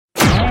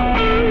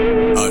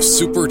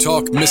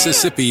SuperTalk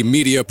Mississippi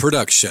media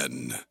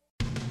production.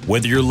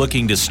 Whether you're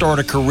looking to start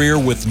a career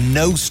with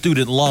no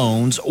student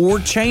loans or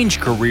change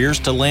careers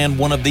to land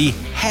one of the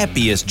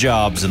happiest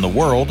jobs in the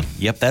world,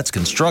 yep, that's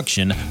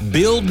construction,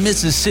 Build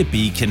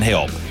Mississippi can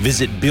help.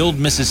 Visit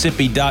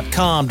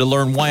BuildMississippi.com to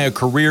learn why a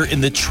career in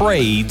the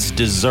trades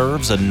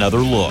deserves another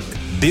look.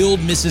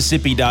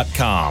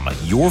 BuildMississippi.com.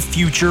 Your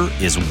future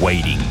is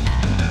waiting.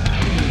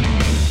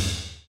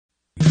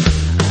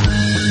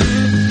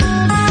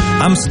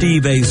 I'm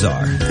Steve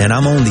Azar, and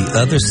I'm on the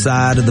other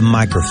side of the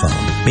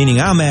microphone,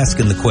 meaning I'm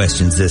asking the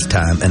questions this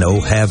time, and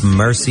oh, have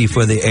mercy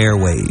for the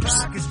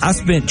airwaves. I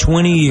spent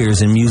 20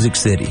 years in Music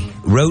City,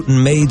 wrote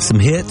and made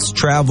some hits,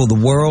 traveled the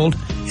world,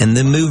 and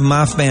then moved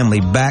my family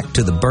back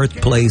to the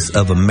birthplace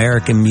of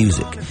American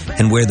music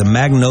and where the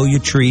magnolia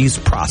trees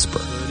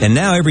prosper. And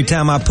now every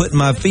time I put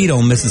my feet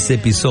on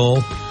Mississippi soil,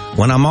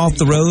 when I'm off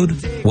the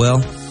road,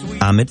 well,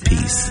 I'm at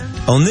peace.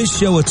 On this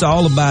show, it's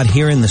all about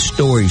hearing the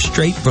stories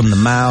straight from the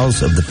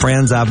mouths of the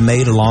friends I've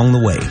made along the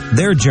way,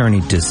 their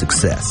journey to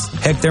success.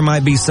 Heck, there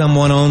might be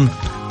someone on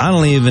I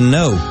don't even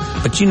know,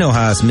 but you know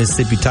how us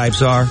Mississippi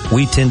types are.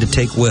 We tend to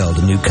take well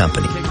to new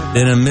company.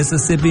 In a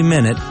Mississippi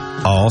Minute,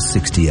 all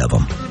 60 of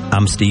them.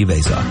 I'm Steve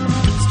Azar.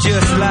 It's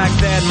just like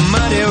that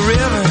muddy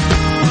river,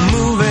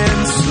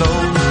 moving slow.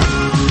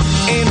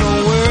 Ain't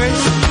no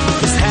worries,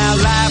 it's how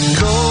life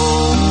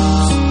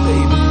goes,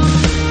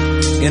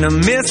 baby. In a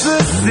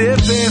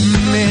Mississippi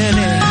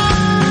Minute.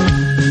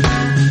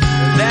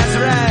 That's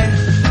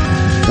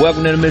right.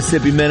 Welcome to the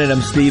Mississippi Minute.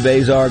 I'm Steve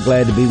Azar.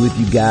 Glad to be with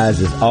you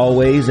guys as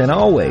always and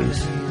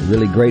always.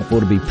 Really grateful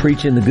to be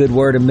preaching the good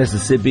word of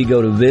Mississippi.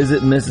 Go to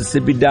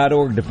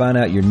visitmississippi.org to find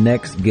out your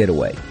next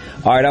getaway.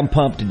 All right, I'm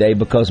pumped today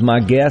because my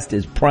guest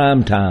is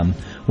prime time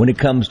when it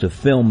comes to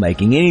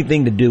filmmaking,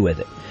 anything to do with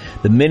it.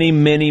 The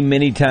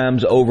many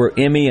times over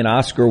Emmy and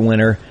Oscar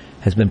winner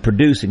has been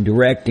producing,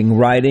 directing,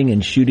 writing,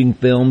 and shooting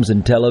films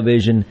and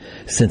television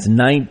since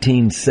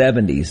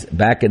 1970s,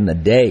 back in the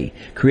day,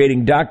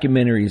 creating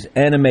documentaries,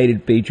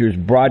 animated features,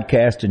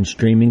 broadcast, and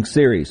streaming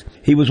series.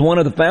 He was one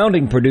of the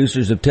founding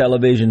producers of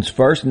television's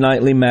first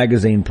nightly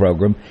magazine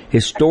program.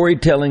 His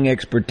storytelling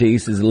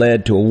expertise has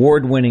led to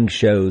award-winning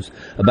shows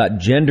about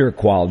gender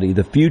equality,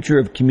 the future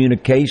of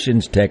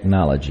communications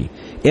technology,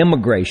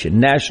 immigration,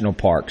 national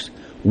parks,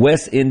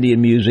 West Indian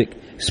music,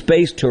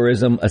 space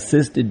tourism,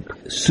 assisted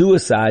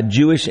suicide,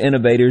 Jewish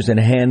innovators, and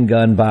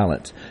handgun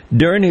violence.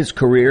 During his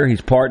career,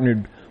 he's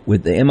partnered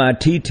with the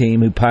MIT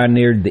team who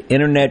pioneered the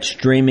internet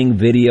streaming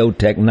video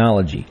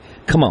technology.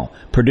 Come on.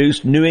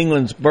 Produced New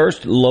England's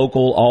first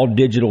local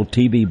all-digital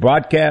TV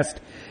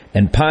broadcast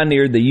and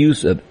pioneered the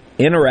use of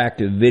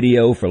interactive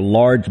video for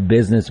large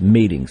business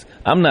meetings.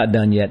 I'm not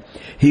done yet.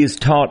 He has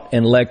taught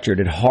and lectured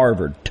at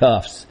Harvard,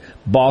 Tufts,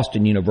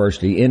 Boston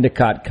University,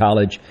 Endicott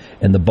College,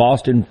 and the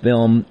Boston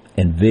Film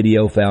and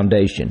Video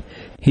Foundation.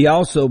 He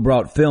also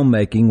brought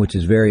filmmaking, which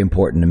is very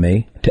important to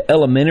me, to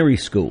elementary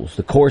schools,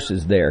 the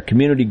courses there,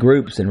 community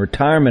groups, and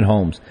retirement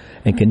homes,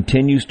 and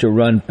continues to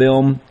run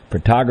film,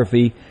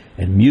 photography,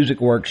 and music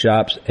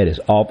workshops at his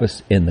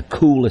office in the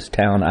coolest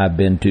town I've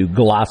been to,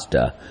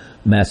 Gloucester,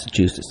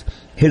 Massachusetts.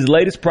 His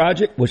latest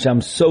project, which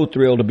I'm so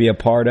thrilled to be a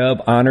part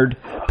of, honored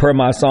per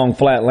my song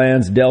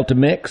Flatlands Delta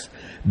Mix.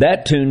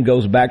 That tune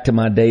goes back to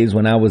my days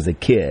when I was a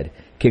kid.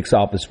 Kicks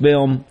off his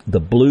film, The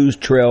Blues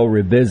Trail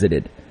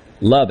Revisited.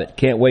 Love it.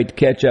 Can't wait to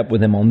catch up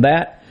with him on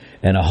that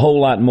and a whole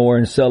lot more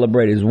and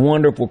celebrate his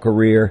wonderful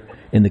career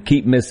in the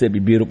Keep Mississippi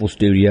Beautiful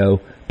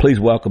studio. Please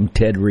welcome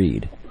Ted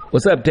Reed.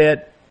 What's up,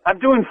 Ted? I'm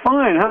doing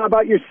fine. How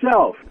about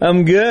yourself?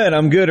 I'm good.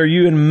 Are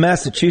you in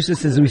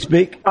Massachusetts as we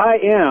speak? I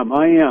am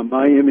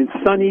in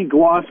sunny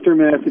Gloucester,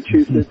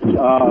 Massachusetts,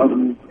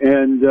 and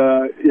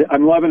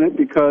I'm loving it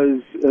because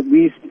at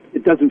least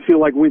it doesn't feel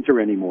like winter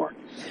anymore.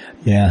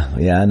 Yeah,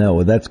 I know.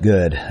 Well, that's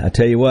good. I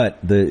tell you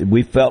what,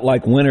 we felt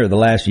like winter the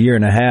last year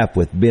and a half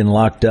with being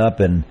locked up,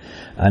 and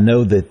I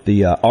know that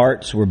the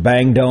arts were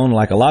banged on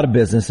like a lot of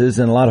businesses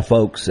and a lot of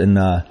folks, and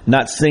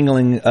not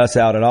singling us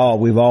out at all.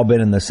 We've all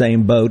been in the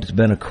same boat. It's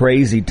been a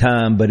crazy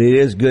time, but it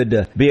is good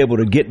to be able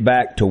to get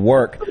back to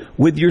work.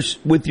 With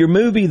your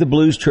movie, The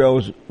Blues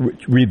Trail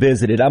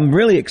Revisited, I'm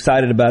really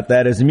excited about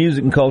that. As a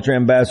music and culture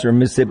ambassador in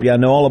Mississippi, I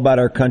know all about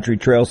our country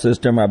trail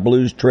system, our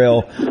blues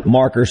trail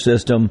marker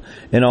system,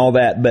 and all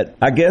that. But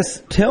I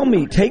guess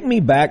take me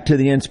back to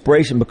the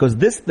inspiration, because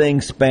this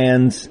thing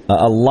spans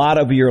a lot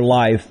of your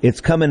life. It's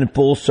coming in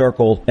full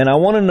circle, and I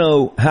want to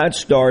know how it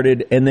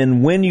started and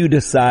then when you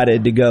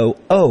decided to go,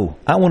 oh,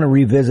 I want to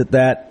revisit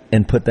that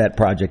and put that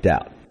project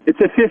out. It's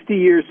a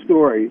 50-year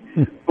story,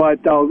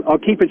 but I'll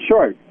keep it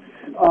short.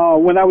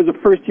 When I was a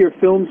first-year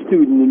film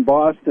student in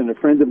Boston, a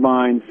friend of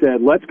mine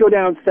said, let's go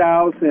down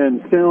south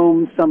and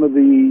film some of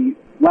the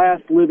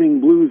last living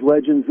blues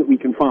legends that we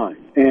can find.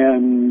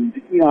 And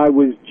I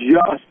was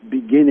just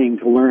beginning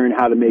to learn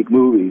how to make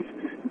movies.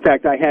 In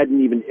fact, I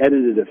hadn't even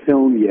edited a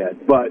film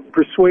yet, but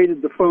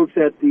persuaded the folks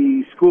at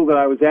the school that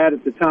I was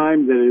at the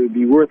time that it would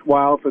be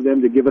worthwhile for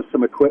them to give us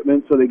some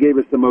equipment, so they gave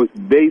us the most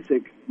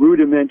basic,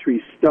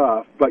 rudimentary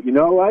stuff. But you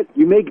know what?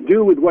 You make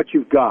do with what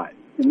you've got.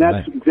 And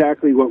that's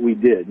exactly what we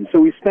did. And so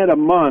we spent a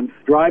month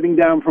driving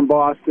down from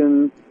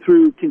Boston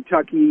through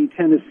Kentucky,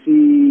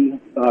 Tennessee,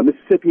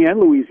 Mississippi, and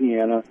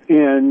Louisiana,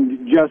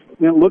 and just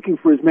looking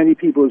for as many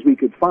people as we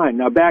could find.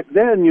 Now, back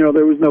then,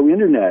 there was no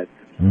internet,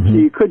 so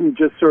you couldn't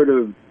just sort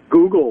of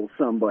Google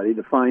somebody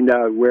to find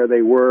out where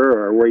they were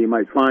or where you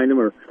might find them,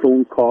 or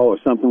phone call or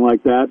something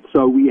like that.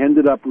 So we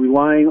ended up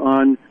relying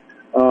on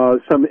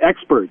some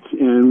experts,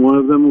 and one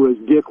of them was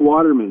Dick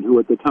Waterman, who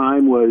at the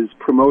time was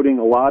promoting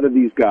a lot of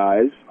these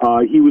guys.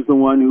 He was the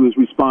one who was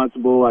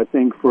responsible, I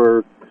think,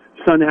 for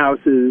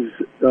Sunhouse's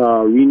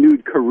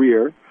renewed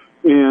career,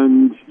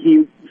 and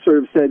he sort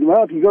of said,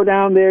 well, if you go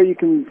down there, you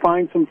can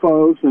find some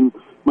folks, and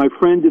my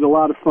friend did a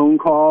lot of phone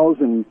calls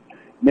and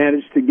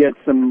managed to get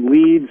some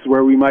leads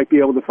where we might be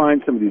able to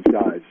find some of these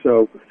guys.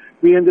 So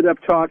we ended up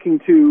talking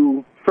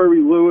to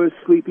Furry Lewis,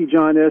 Sleepy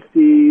John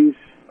Estes,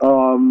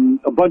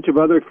 a bunch of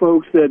other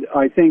folks that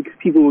I think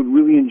people would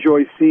really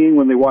enjoy seeing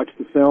when they watch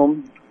the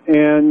film.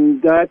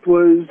 And that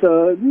was,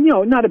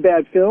 not a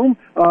bad film.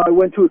 I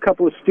went to a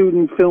couple of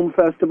student film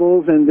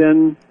festivals and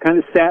then kind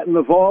of sat in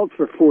the vault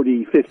for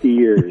 40, 50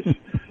 years.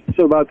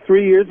 So about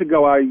 3 years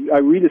ago, I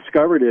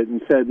rediscovered it and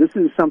said, this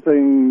is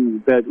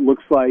something that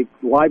looks like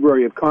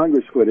Library of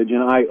Congress footage,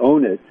 and I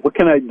own it. What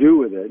can I do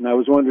with it? And I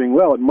was wondering,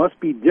 well, it must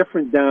be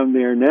different down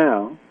there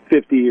now,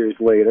 50 years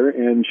later.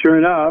 And sure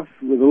enough,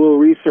 with a little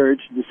research,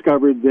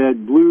 discovered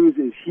that blues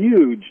is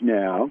huge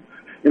now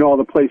in all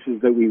the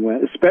places that we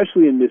went,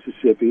 especially in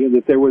Mississippi, and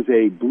that there was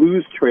a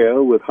blues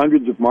trail with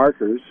hundreds of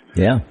markers.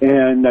 Yeah.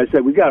 And I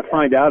said, we've got to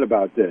find out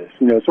about this.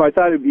 So I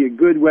thought it would be a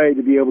good way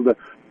to be able to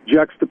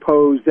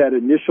juxtapose that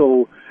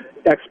initial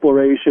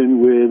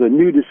exploration with a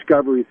new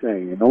discovery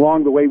thing. And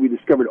along the way, we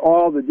discovered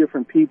all the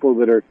different people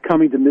that are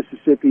coming to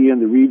Mississippi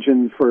and the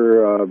region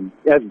for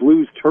as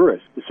blues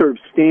tourists to sort of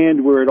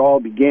stand where it all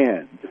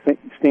began, to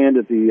stand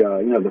at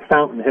the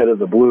fountainhead of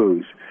the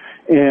blues.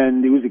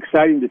 And it was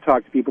exciting to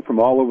talk to people from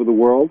all over the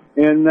world,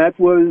 and that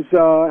was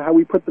how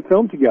we put the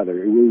film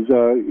together. It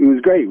was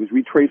great. It was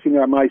retracing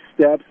my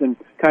steps and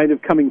kind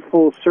of coming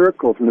full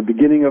circle from the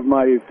beginning of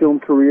my film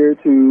career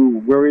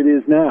to where it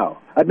is now.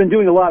 I've been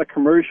doing a lot of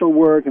commercial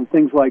work and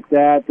things like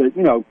that,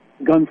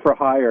 gun for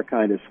hire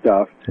kind of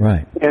stuff.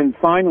 Right. And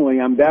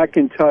finally, I'm back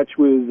in touch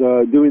with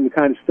doing the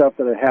kind of stuff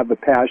that I have a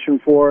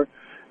passion for,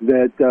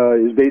 that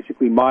is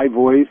basically my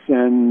voice,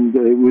 and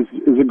it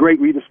was a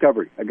great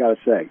rediscovery, I got to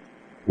say.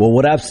 Well,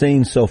 what I've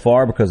seen so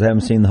far, because I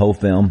haven't seen the whole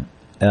film,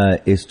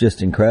 it's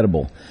just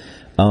incredible.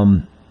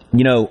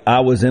 I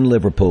was in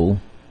Liverpool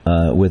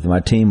with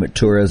my team at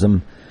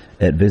Tourism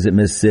at Visit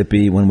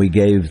Mississippi when we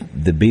gave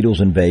the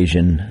Beatles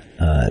Invasion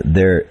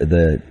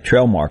the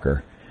trail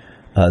marker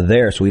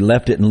there. So we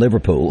left it in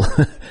Liverpool.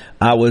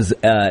 I was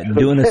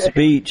doing a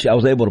speech. I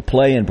was able to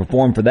play and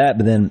perform for that,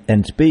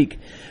 and speak.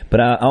 But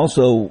I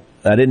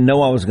didn't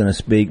know I was going to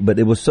speak. But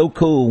it was so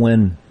cool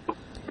when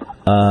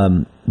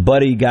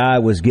Buddy Guy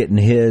was getting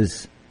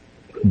his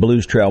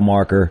blues trail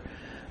marker.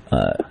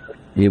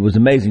 It was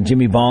amazing.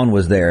 Jimmy Vaughn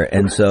was there,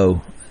 and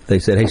so they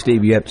said, hey,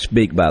 Steve, you have to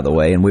speak, by the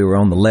way. And we were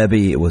on the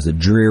levee. It was a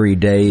dreary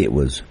day. It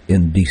was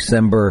in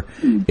December.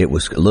 It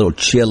was a little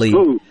chilly.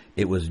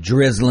 It was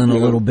drizzling a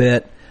little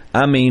bit.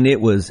 I mean, it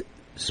was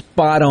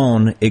spot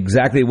on,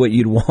 exactly what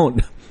you'd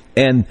want.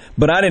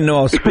 But I didn't know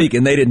I was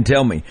speaking. They didn't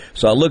tell me.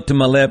 So I looked to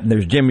my left, and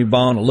there's Jimmy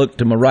Vaughn. I looked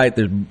to my right.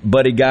 There's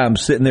Buddy Guy. I'm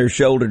sitting there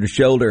shoulder to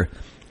shoulder.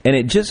 And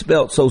it just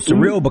felt so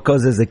surreal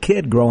because as a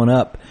kid growing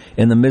up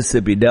in the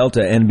Mississippi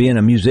Delta and being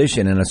a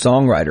musician and a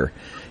songwriter,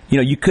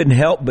 you couldn't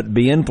help but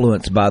be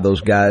influenced by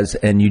those guys,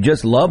 and you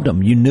just loved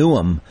them. You knew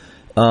them.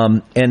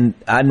 And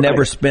I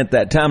never spent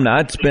that time. Now,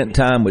 I'd spent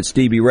time with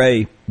Stevie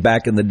Ray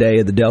back in the day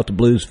of the Delta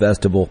Blues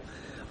Festival,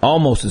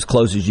 almost as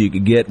close as you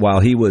could get while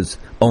he was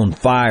on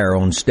fire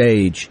on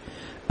stage,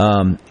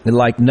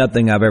 like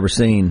nothing I've ever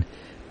seen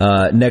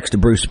next to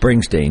Bruce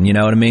Springsteen. You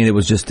know what I mean? It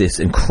was just this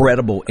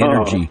incredible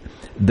energy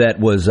that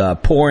was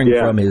pouring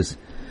from his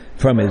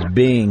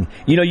being.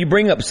 You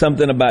bring up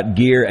something about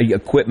gear,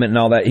 equipment, and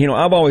all that.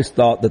 I've always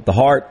thought that the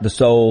heart, the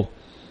soul,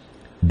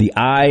 the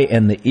eye,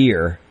 and the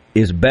ear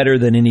is better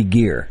than any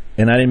gear.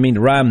 And I didn't mean to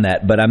rhyme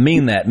that, but I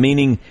mean that,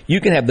 meaning you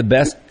can have the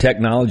best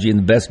technology and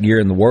the best gear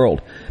in the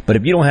world, but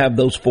if you don't have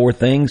those four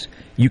things,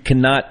 you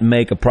cannot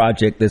make a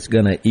project that's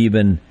going to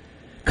even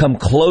come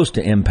close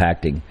to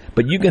impacting.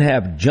 But you can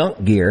have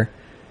junk gear,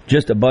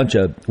 just a bunch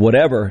of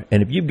whatever,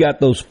 and if you've got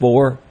those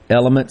four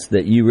elements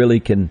that you really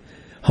can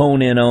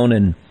hone in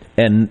on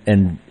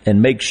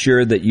and make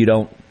sure that you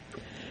don't,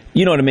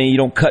 you know what I mean, you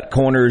don't cut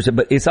corners,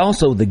 but it's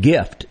also the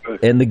gift,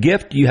 and the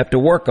gift you have to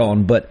work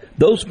on. But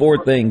those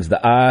four things,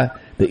 the eye,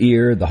 the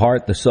ear, the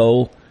heart, the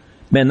soul,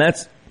 man,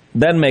 that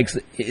makes,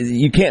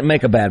 you can't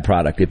make a bad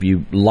product if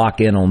you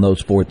lock in on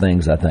those four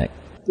things, I think.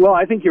 Well,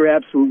 I think you're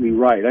absolutely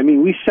right. I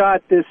mean, we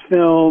shot this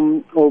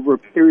film over a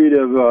period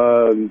of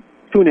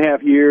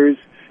 2.5 years,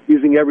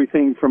 using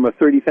everything from a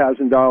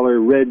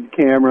 $30,000 red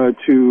camera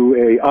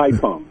to a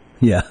iPhone.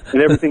 Yeah.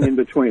 And everything in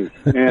between.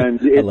 And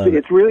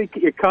it's really,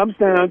 it comes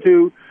down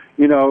to,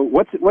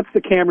 what's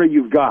the camera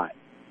you've got?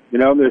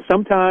 There's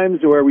some times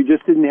where we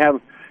just didn't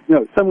have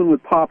someone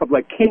would pop up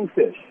like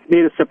Kingfish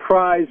made a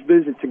surprise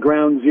visit to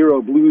Ground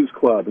Zero Blues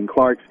Club in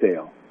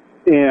Clarksdale.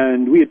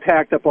 And we had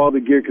packed up all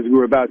the gear because we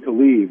were about to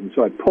leave. And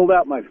so I pulled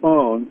out my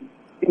phone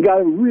and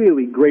got a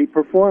really great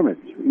performance.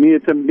 I mean,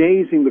 it's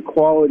amazing the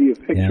quality of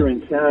picture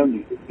and sound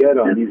you can get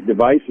on these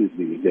devices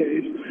these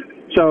days.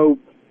 So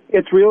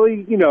it's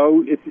really,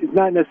 it's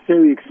not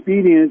necessarily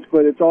expedience,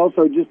 but it's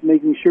also just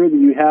making sure that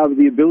you have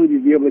the ability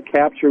to be able to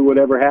capture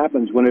whatever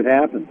happens when it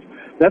happens.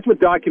 That's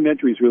what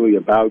documentary is really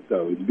about,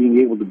 though, is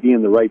being able to be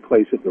in the right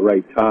place at the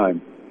right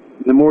time.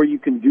 The more you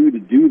can do to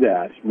do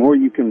that, the more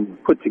you can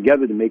put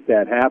together to make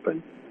that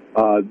happen,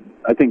 I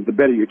think the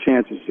better your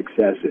chance of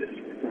success is.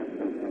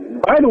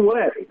 By the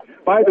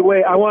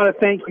way, I want to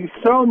thank you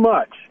so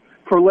much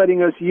for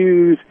letting us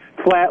use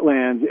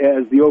Flatland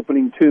as the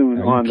opening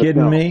tune on the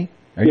film.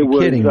 Are you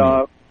kidding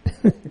me?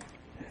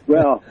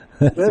 Well,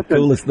 that's listen, the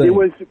coolest thing. It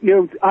was,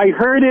 I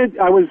heard it.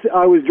 I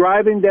was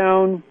driving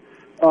down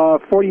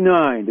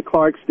 49 to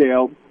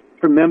Clarksdale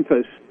from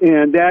Memphis,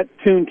 and that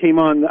tune came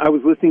on. I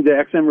was listening to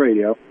XM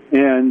radio,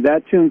 and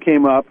that tune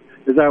came up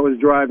as I was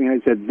driving. I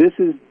said, "This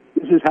is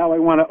how I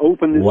want to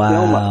open this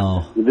film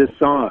up with this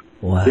song."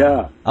 Wow.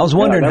 Yeah. I was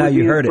wondering how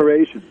you heard it.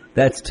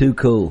 That's too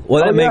cool.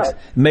 Well, that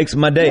makes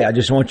my day. I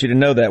just want you to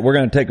know that. We're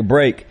going to take a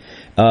break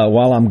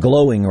while I'm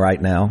glowing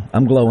right now.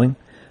 I'm glowing.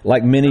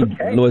 Like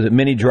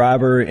Minnie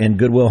Driver in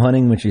Good Will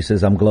Hunting when she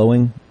says, "I'm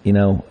glowing."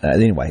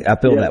 Anyway, I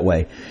feel that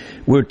way.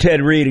 We're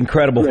Ted Reed,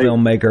 incredible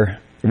filmmaker.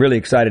 Really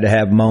excited to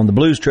have him on. The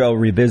Blues Trail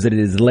Revisited,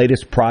 his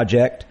latest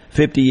project,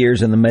 50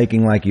 years in the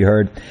making, like you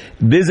heard.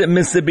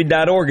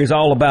 VisitMississippi.org is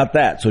all about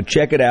that, so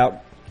check it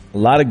out. A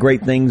lot of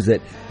great things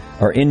that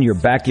are in your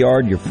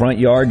backyard, your front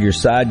yard, your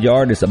side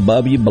yard. It's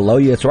above you, below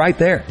you. It's right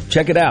there.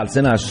 Check it out. It's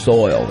in our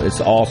soil.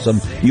 It's awesome.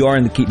 You are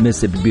in the Keep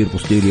Mississippi Beautiful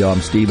studio. I'm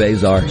Steve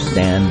Azar.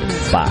 Stand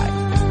by.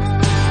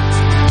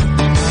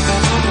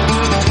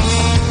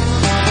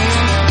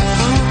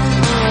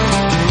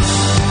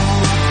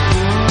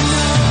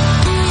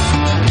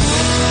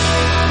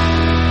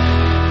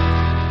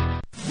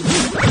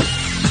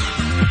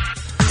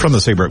 From the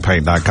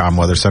SeabrookPaint.com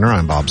Weather Center,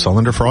 I'm Bob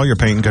Sullender. For all your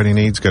paint and coating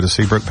needs, go to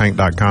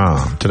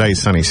SeabrookPaint.com. Today,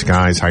 sunny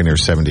skies, high near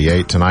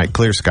 78. Tonight,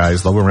 clear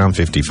skies, low around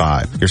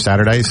 55. Your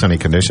Saturday, sunny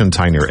conditions,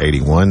 high near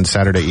 81.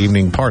 Saturday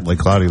evening, partly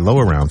cloudy, low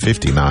around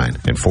 59.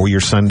 And for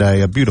your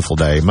Sunday, a beautiful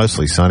day,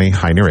 mostly sunny,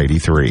 high near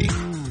 83.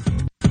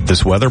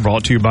 This weather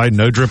brought to you by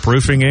No Drip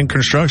Roofing and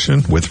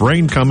Construction. With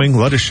rain coming,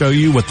 let us show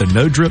you what the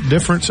No Drip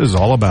difference is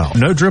all about.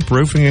 No Drip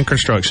Roofing and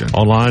Construction.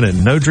 Online at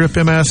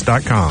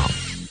NoDripMS.com.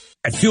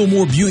 At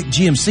Fillmore Buick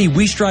GMC,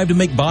 we strive to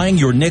make buying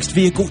your next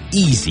vehicle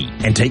easy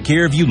and take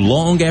care of you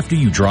long after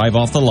you drive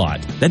off the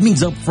lot. That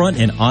means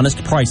upfront and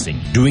honest pricing,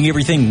 doing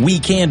everything we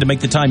can to make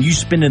the time you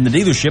spend in the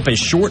dealership as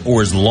short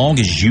or as long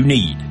as you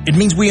need. It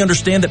means we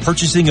understand that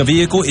purchasing a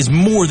vehicle is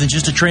more than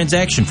just a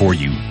transaction for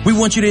you. We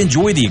want you to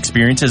enjoy the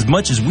experience as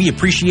much as we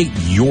appreciate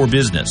your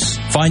business.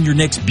 Find your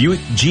next Buick,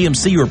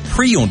 GMC, or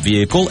pre-owned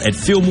vehicle at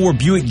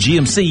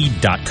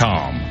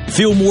FillmoreBuickGMC.com.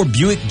 Fillmore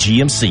Buick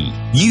GMC.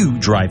 You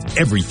drive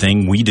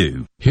everything we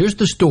do. Here's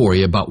the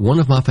story about one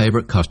of my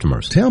favorite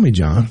customers. Tell me,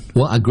 John.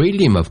 Well, I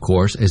greeted him, of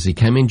course, as he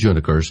came in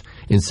Juniker's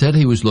and said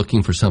he was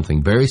looking for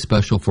something very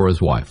special for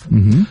his wife.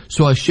 Mm-hmm.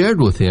 So I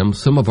shared with him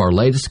some of our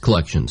latest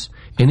collections,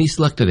 and he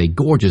selected a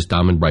gorgeous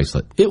diamond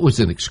bracelet. It was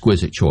an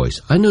exquisite choice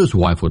I knew his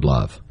wife would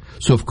love.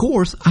 So, of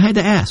course, I had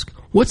to ask,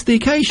 what's the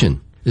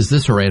occasion? Is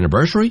this her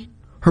anniversary?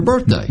 Her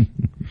birthday?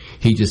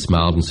 He just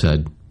smiled and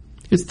said,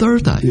 it's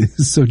Thursday.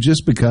 So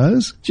just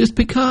because? Just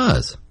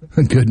because.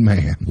 A good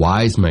man.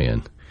 Wise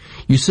man.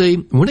 You see,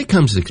 when it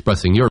comes to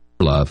expressing your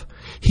love,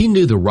 he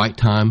knew the right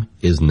time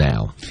is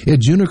now. At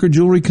Juniker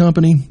Jewelry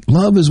Company,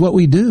 love is what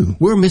we do.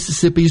 We're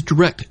Mississippi's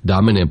direct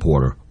diamond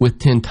importer. With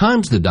 10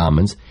 times the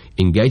diamonds,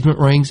 engagement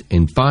rings,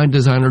 and fine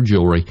designer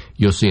jewelry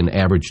you'll see in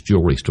average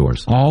jewelry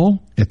stores.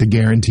 All at the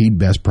guaranteed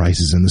best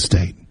prices in the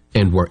state.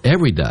 And where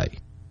every day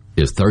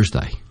is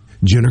Thursday.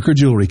 Juniker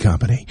Jewelry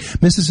Company,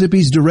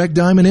 Mississippi's direct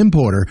diamond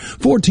importer,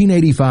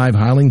 1485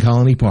 Highland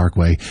Colony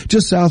Parkway,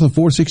 just south of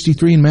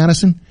 463 in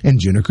Madison, and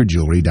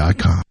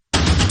JunikerJewelry.com.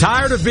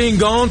 Tired of being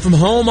gone from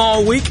home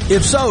all week?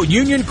 If so,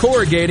 Union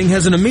Corrugating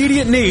has an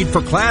immediate need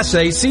for Class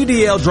A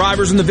CDL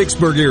drivers in the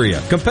Vicksburg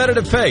area.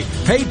 Competitive pay,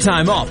 paid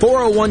time off,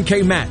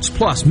 401k match,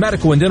 plus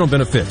medical and dental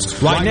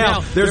benefits. Right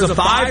now, there's a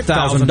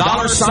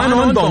 $5,000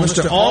 sign-on bonus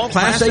to all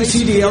Class A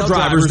CDL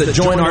drivers that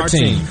join our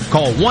team.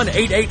 Call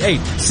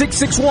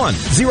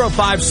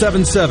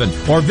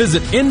 1-888-661-0577 or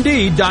visit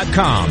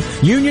Indeed.com.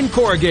 Union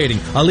Corrugating,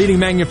 a leading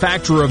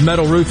manufacturer of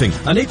metal roofing,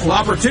 an equal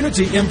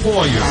opportunity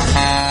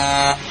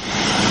employer.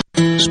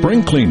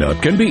 Spring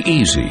cleanup can be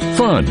easy,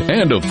 fun,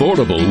 and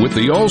affordable with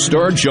the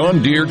All-Star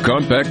John Deere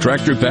Compact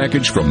Tractor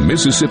Package from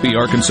Mississippi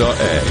Arkansas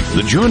Ag.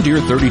 The John Deere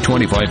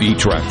 3025E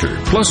tractor,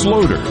 plus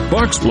loader,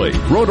 box blade,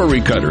 rotary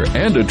cutter,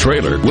 and a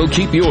trailer will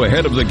keep you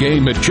ahead of the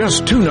game at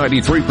just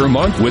 $293 per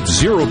month with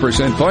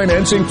 0%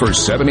 financing for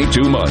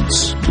 72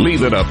 months.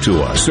 Leave it up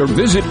to us or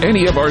visit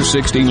any of our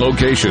 16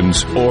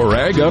 locations or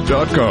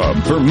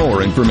agup.com for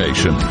more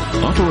information.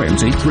 Offer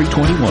ends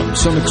 8/3/21.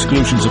 Some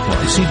exclusions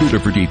apply. See dealer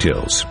for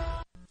details.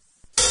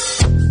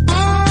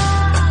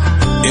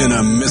 In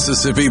a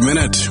Mississippi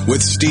Minute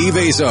with Steve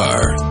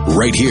Azar,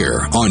 right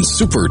here on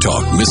Super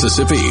Talk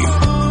Mississippi.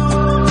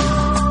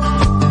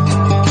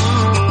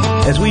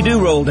 As we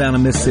do roll down a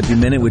Mississippi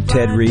Minute with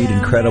Ted Reed,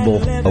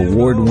 incredible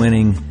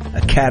award-winning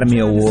Academy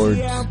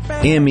Awards,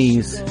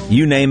 Emmys,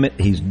 you name it,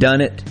 he's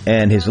done it.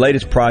 And his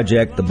latest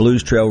project, The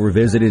Blues Trail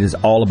Revisited, is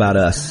all about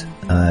us.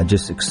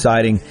 Just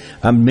exciting.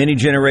 I'm many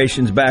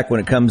generations back when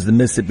it comes to the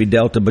Mississippi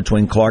Delta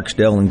between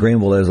Clarksdale and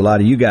Greenville, as a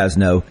lot of you guys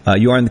know.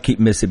 You are in the Keep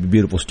Mississippi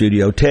Beautiful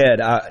studio. Ted,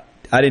 I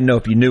didn't know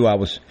if you knew I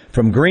was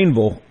from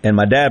Greenville and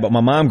my dad, but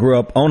my mom grew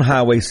up on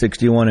Highway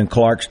 61 in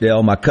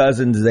Clarksdale. My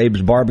cousin's is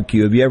Abe's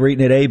Barbecue. Have you ever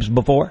eaten at Abe's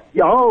before?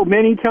 Oh,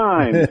 many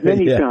times.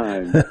 Many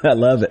times. I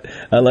love it.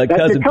 I like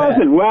That's cousin your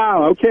cousin. Pat.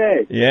 Wow,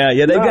 okay.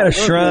 Yeah, they've got a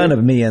shrine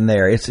of me in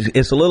there. It's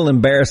a little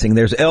embarrassing.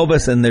 There's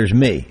Elvis and there's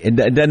me. It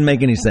doesn't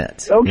make any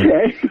sense.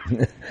 Okay.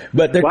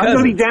 But they're I'm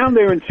cousins. going to be down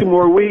there in 2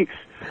 more weeks.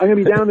 I'm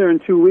going to be down there in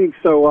 2 weeks,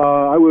 so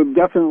I would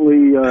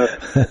definitely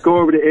go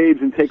over to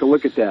Abe's and take a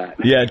look at that.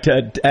 Yeah,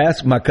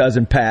 ask my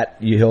cousin Pat.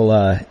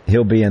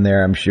 He'll be in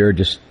there, I'm sure.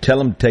 Just tell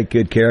him to take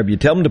good care of you.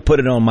 Tell him to put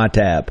it on my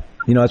tab.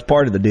 You know, it's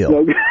part of the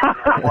deal.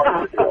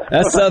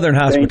 That's Southern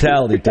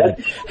hospitality,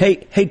 Ted. Hey,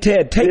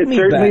 Ted,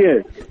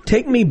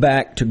 take me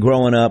back to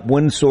growing up.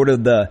 When sort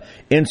of the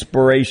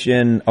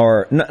inspiration,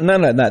 or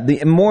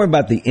more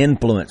about the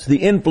influence,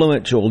 the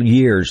influential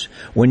years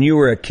when you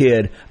were a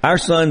kid. Our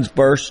son's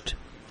first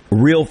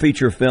real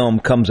feature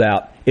film comes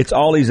out. It's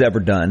all he's ever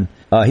done.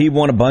 He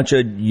won a bunch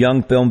of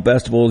young film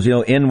festivals. You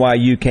know,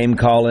 NYU came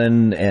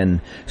calling,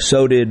 and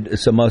so did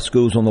some other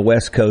schools on the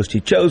West Coast. He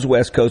chose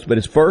West Coast, but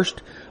his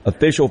first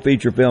official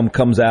feature film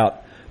comes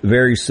out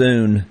very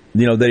soon,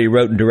 you know, that he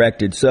wrote and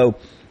directed. So,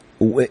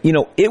 you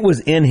know, it was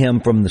in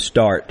him from the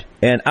start.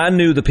 And I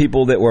knew the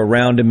people that were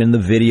around him in the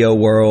video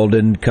world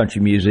and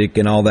country music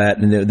and all that,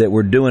 and that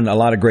were doing a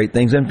lot of great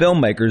things, and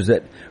filmmakers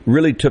that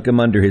really took him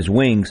under his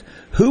wings.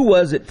 Who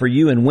was it for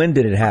you, and when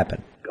did it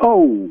happen?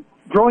 Oh,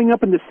 growing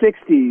up in the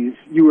 60s,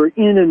 you were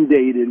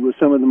inundated with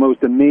some of the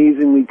most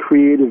amazingly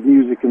creative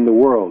music in the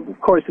world.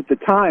 Of course, at the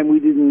time, we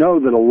didn't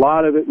know that a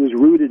lot of it was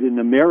rooted in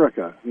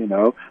America, you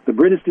know. The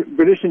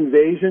British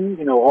invasion,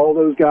 you know, all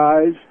those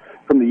guys,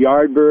 from the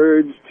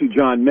Yardbirds to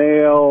John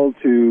Mayall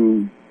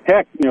to,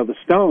 heck, you know, the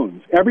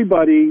Stones.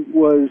 Everybody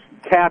was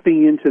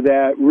tapping into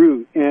that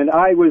root. And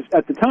I was,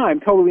 at the time,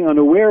 totally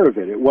unaware of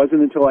it. It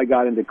wasn't until I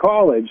got into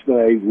college that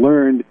I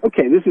learned,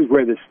 okay, this is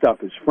where this stuff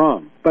is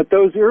from. But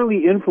those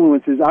early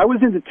influences, I was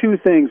into 2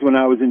 things when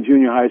I was in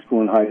junior high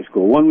school and high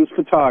school. One was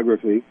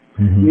photography.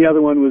 Mm-hmm. The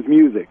other one was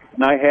music.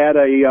 And I had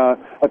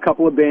a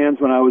couple of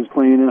bands when I was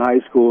playing in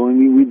high school,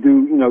 and we'd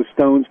do, you know,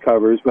 Stones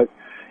covers, but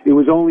it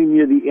was only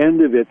near the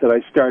end of it that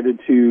I started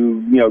to,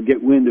 you know,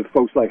 get wind of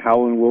folks like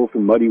Howlin' Wolf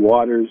and Muddy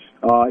Waters.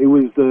 It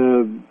was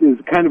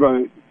kind of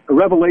a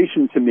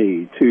revelation to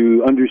me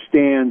to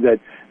understand that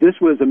this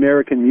was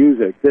American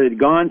music that had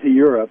gone to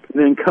Europe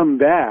and then come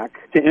back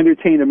to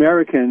entertain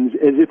Americans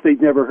as if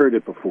they'd never heard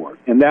it before.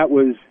 And that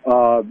was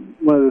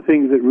one of the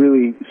things that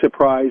really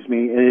surprised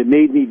me, and it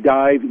made me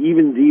dive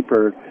even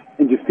deeper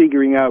into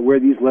figuring out where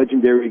these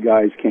legendary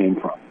guys came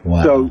from.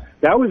 Wow. So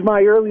that was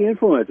my early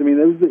influence. I mean,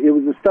 it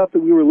was the stuff that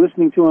we were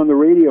listening to on the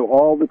radio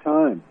all the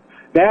time.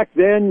 Back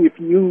then, if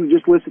you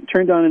just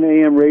turned on an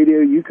AM radio,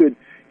 you could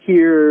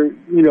hear,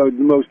 you know,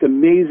 the most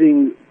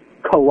amazing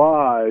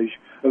collage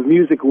of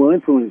musical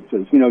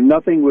influences. You know,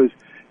 nothing was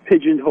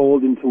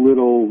pigeonholed into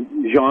little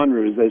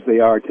genres as they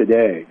are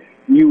today.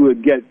 You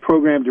would get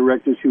program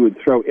directors who would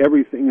throw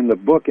everything in the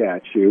book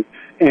at you,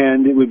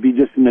 and it would be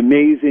just an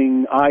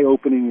amazing,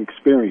 eye-opening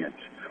experience.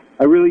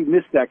 I really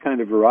miss that kind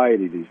of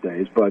variety these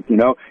days, but, you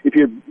know, if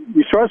you're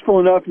resourceful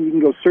enough and you can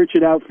go search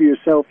it out for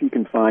yourself, you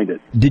can find it.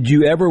 Did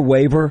you ever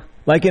waver?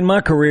 Like in my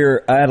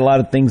career, I had a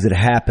lot of things that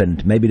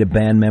happened, maybe to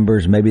band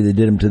members, maybe they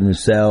did them to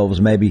themselves,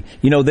 maybe,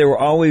 you know, there were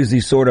always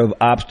these sort of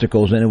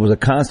obstacles, and it was a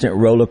constant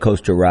roller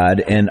coaster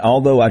ride. And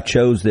although I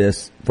chose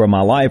this for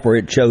my life, or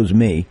it chose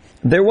me,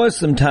 there was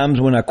some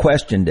times when I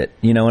questioned it,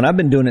 you know, and I've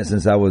been doing it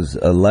since I was,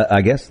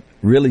 I guess,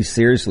 really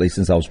seriously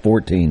since I was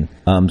 14.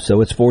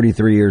 So it's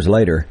 43 years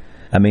later.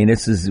 I mean,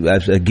 this is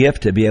a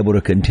gift to be able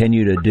to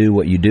continue to do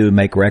what you do,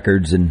 make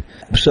records. And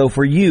so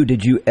for you,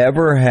 did you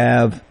ever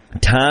have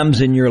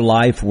times in your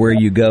life where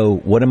you go,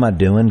 what am I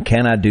doing?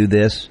 Can I do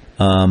this?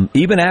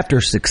 Even after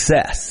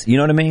success, you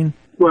know what I mean?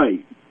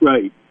 Right.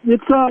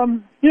 It's,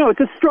 you know, it's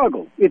a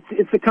struggle.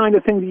 It's the kind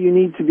of thing that you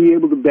need to be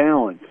able to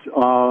balance.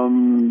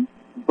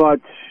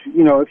 But,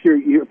 you know, if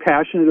you're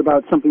passionate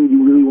about something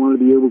you really want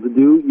to be able to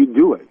do, you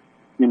do it,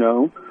 you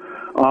know.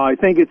 I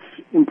think it's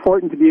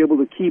important to be able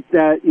to keep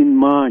that in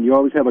mind. You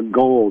always have a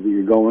goal that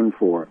you're going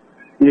for.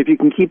 And if you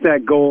can keep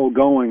that goal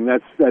going,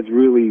 that's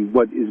really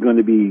what is going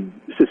to be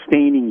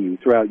sustaining you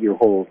throughout your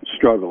whole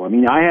struggle. I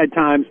mean, I had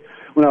times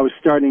when I was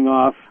starting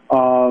off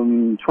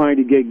trying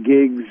to get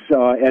gigs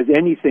as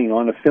anything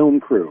on a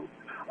film crew.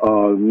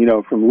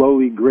 from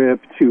lowly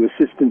grip to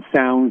assistant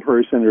sound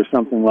person or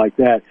something like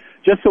that,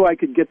 just so I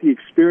could get the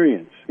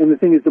experience. And the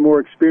thing is, the more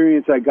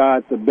experience I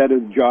got, the better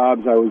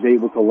jobs I was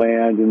able to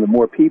land and the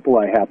more people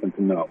I happened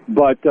to know.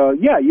 But,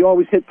 you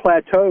always hit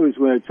plateaus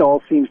where it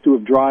all seems to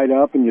have dried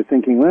up and you're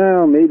thinking,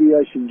 well, maybe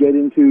I should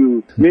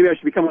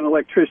become an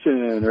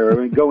electrician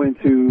or go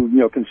into,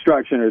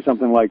 construction or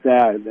something like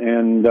that.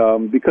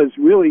 And because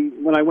really,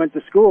 when I went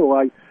to school,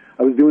 I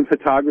was doing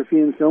photography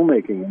and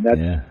filmmaking, and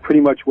that's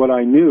pretty much what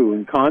I knew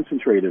and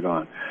concentrated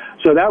on.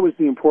 So that was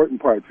the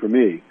important part for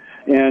me.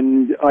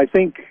 And I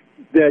think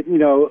that,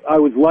 I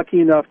was lucky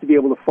enough to be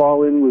able to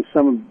fall in with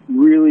some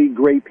really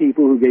great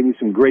people who gave me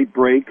some great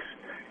breaks,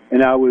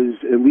 and I was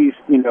at least,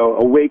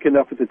 awake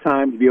enough at the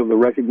time to be able to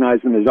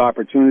recognize them as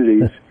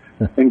opportunities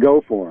and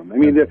go for them. I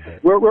mean,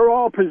 we're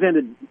all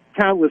presented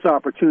countless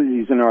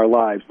opportunities in our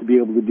lives to be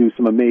able to do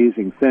some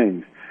amazing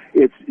things.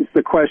 It's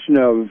the question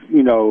of,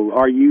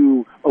 are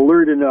you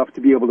alert enough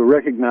to be able to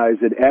recognize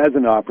it as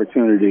an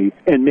opportunity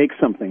and make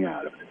something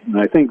out of it? And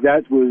I think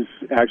that was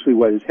actually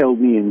what has held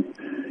me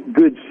in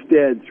good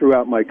stead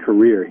throughout my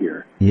career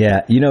here.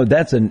 Yeah,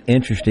 that's an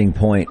interesting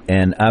point,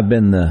 and I've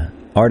been the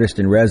artist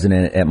in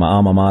resident at my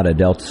alma mater,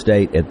 Delta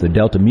State, at the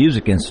Delta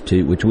Music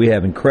Institute, which we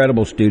have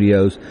incredible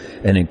studios,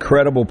 an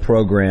incredible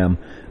program,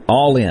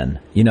 all in.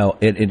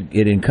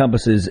 It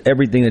encompasses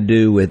everything to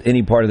do with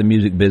any part of the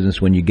music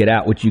business when you get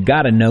out, which you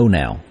got to know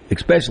now,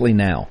 especially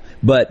now.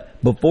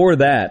 But before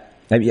that,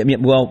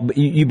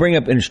 you bring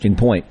up an interesting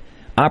point.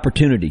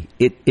 Opportunity.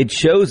 It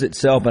shows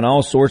itself in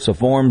all sorts of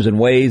forms and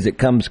ways. It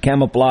comes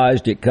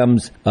camouflaged. It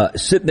comes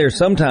sitting there.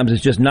 Sometimes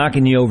it's just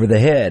knocking you over the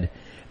head.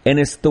 And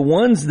it's the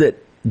ones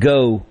that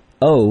go,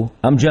 oh,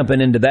 I'm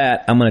jumping into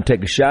that. I'm going to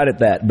take a shot at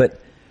that. But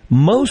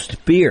most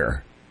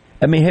fear.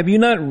 I mean, have you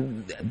not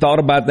thought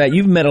about that?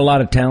 You've met a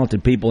lot of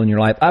talented people in your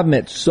life. I've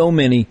met so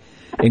many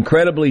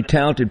incredibly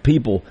talented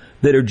people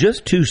that are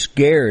just too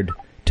scared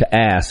to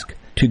ask,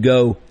 to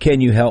go,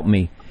 can you help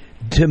me?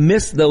 To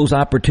miss those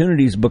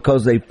opportunities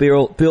because they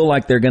feel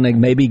like they're going to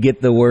maybe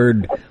get the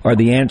word or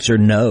the answer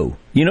no.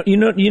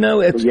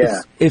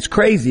 It's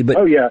crazy. But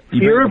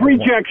fear of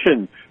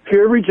rejection.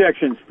 Fear of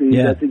rejection, Steve.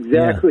 Yeah. That's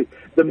exactly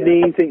the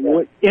main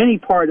thing. Any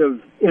part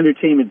of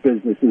entertainment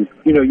business is,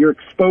 you're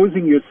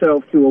exposing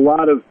yourself to a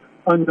lot of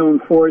unknown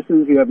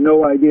forces. You have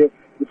no idea.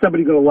 Is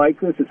somebody going to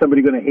like this? Is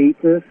somebody going to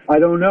hate this? I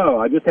don't know.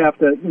 I just have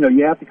to,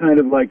 you have to kind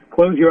of like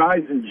close your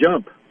eyes and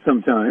jump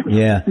sometimes.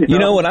 Yeah.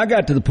 When I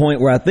got to the point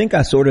where I think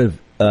I sort of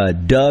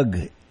dug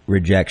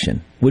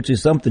rejection, which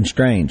is something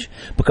strange,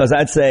 because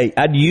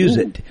I'd use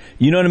it.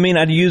 You know what I mean?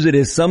 I'd use it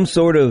as some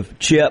sort of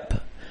chip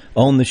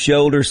on the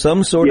shoulder,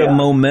 some sort of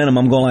momentum.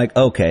 I'm going like,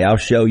 okay, I'll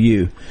show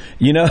you.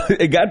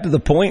 It got to the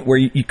point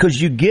where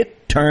because you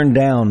get turned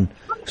down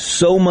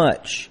so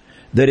much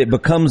that it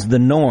becomes the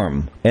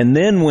norm. And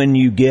then when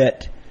you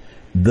get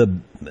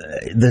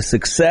the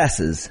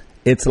successes,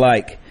 it's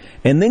like,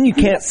 and then you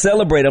can't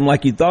celebrate them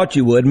like you thought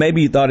you would.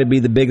 Maybe you thought it'd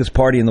be the biggest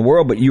party in the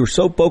world, but you were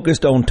so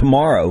focused on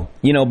tomorrow.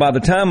 By the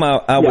time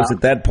I was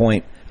at that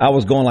point, I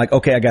was going like,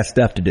 okay, I got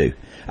stuff to do.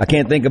 I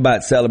can't think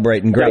about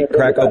celebrating. Great,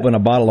 crack open a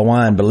bottle of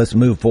wine, but let's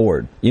move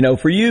forward.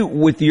 For you,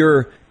 with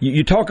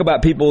you talk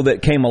about people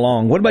that came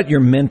along. What about your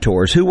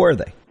mentors? Who were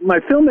they? My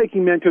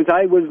filmmaking mentors,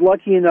 I was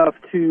lucky enough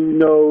to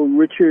know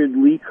Richard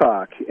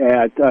Leacock.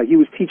 He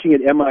was teaching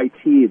at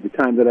MIT at the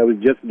time that I was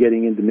just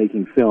getting into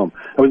making film.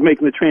 I was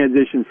making the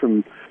transition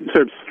from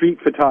sort of street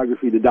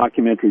photography to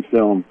documentary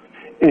film.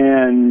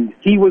 And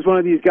he was one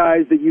of these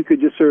guys that you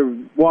could just sort of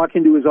walk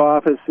into his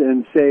office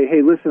and say,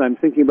 hey, listen, I'm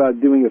thinking about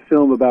doing a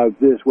film about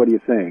this. What do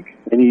you think?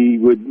 And he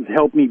would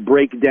help me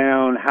break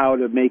down how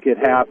to make it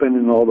happen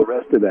and all the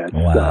rest of that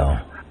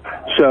stuff.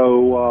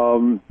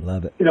 So,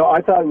 love it.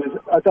 I thought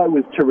it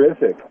was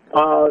terrific.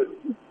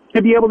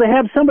 To be able to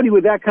have somebody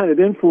with that kind of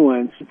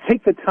influence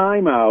take the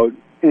time out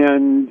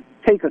and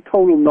take a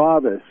total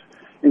novice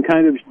and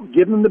kind of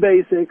give them the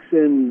basics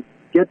and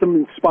get them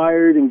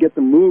inspired and get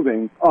them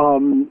moving,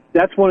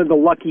 that's one of the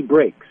lucky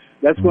breaks.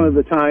 That's one of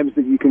the times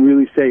that you can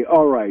really say,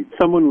 all right,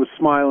 someone was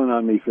smiling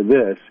on me for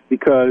this,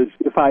 because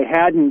if I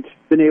hadn't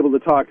been able to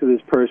talk to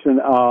this person,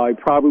 I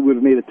probably would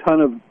have made a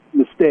ton of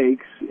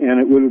mistakes, and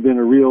it would have been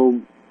a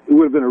real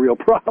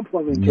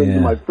problem in terms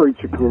of my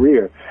future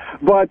career.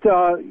 But,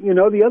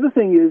 the other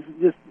thing is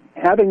just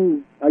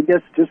having, I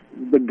guess, just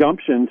the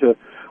gumption to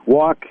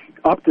walk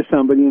up to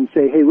somebody and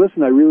say, hey,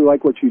 listen, I really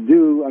like what you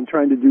do. I'm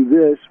trying to do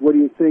this. What do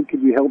you think?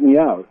 Could you help me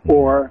out?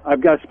 Or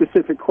I've got a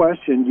specific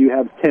question. Do you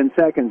have 10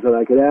 seconds that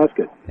I could ask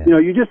it?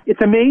 Yeah.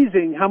 It's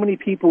amazing how many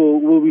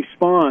people will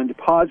respond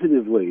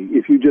positively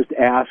if you just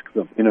ask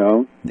them,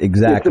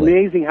 Exactly. It's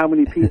amazing how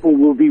many people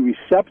will be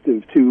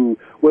receptive to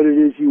what it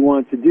is you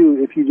want to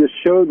do if you just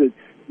show that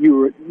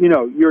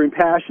you're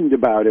impassioned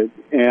about it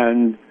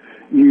and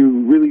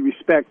you really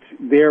respect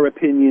their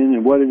opinion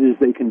and what it is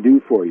they can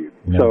do for you.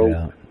 No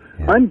doubt.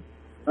 Yeah.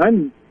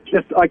 I'm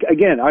just like,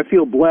 again, I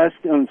feel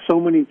blessed on so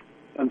many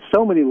on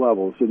so many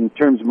levels in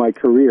terms of my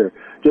career,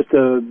 just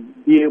to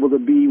be able to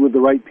be with the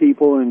right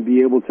people and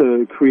be able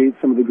to create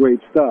some of the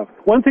great stuff.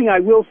 One thing I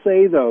will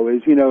say, though,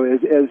 is,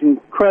 as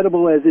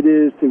incredible as it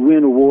is to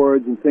win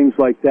awards and things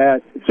like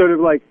that, it's sort of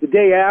like the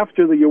day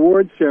after the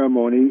award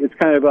ceremony, it's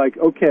kind of like,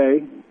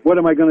 okay, what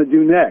am I going to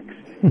do next?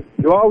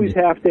 You always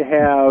have to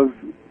have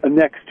a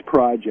next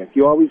project.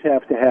 You always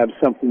have to have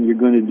something you're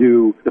going to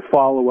do to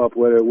follow up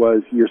what it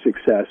was your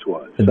success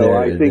was. So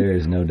I think there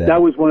is no doubt.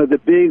 that was one of the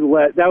big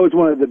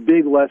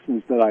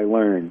lessons that I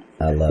learned.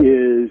 I love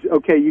it.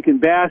 Okay, you can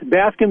bask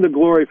in the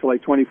glory for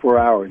like 24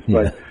 hours,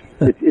 but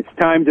it's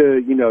time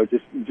to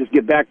just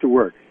get back to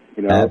work.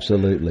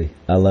 Absolutely,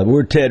 I love it.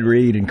 We're Ted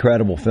Reed,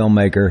 incredible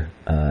filmmaker,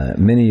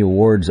 many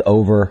awards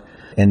over.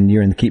 And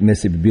you're in the Keep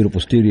Mississippi Beautiful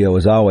studio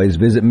as always.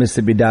 Visit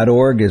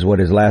Mississippi.org is what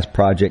his last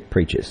project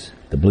preaches.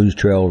 The Blues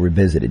Trail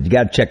Revisited. You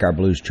got to check our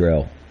Blues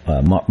Trail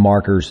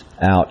markers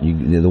out.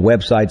 The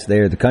website's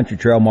there, the Country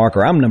Trail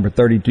marker. I'm number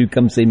 32.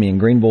 Come see me in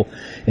Greenville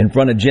in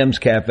front of Jim's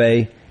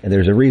Cafe. And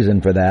there's a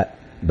reason for that,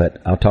 but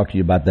I'll talk to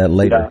you about that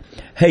later.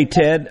 Yeah. Hey,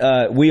 Ted,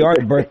 we are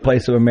the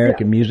birthplace of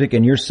American music,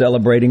 and you're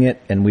celebrating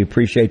it, and we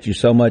appreciate you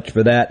so much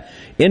for that.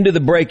 Into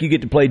the break, you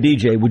get to play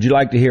DJ. Would you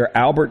like to hear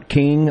Albert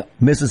King,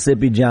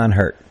 Mississippi John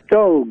Hurt?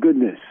 Oh,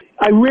 goodness.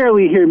 I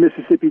rarely hear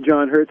Mississippi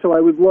John Hurt, so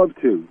I would love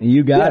to.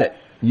 You got it.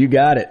 You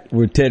got it.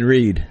 We're Ted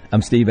Reed.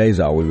 I'm Steve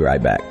Azar. We'll be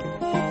right back.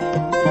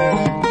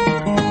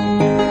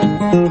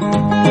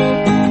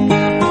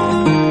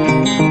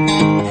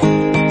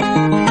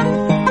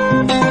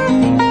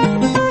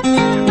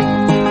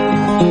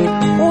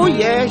 Oh,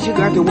 yes, you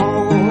got to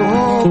walk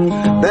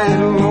that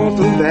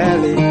lonesome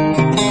valley.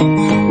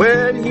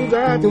 Well, you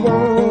got to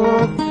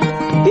walk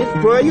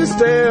it for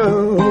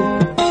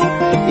yourself.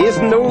 It's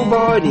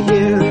nobody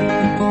here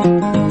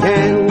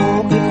can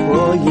walk it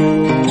for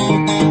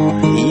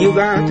you. You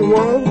got to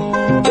walk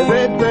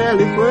that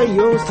valley for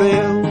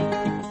yourself.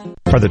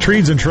 Are the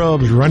trees and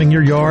shrubs running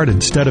your yard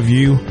instead of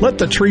you? Let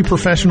the tree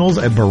professionals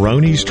at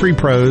Barone's Tree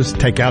Pros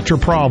take out your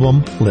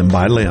problem limb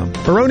by limb.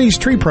 Barone's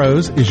Tree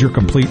Pros is your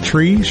complete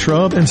tree,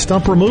 shrub, and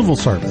stump removal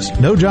service.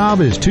 No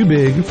job is too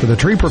big for the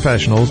tree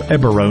professionals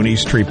at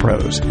Barone's Tree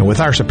Pros. And with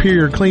our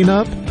superior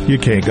cleanup, you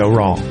can't go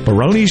wrong.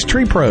 Barone's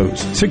Tree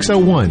Pros,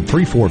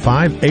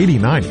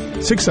 601-345-8090.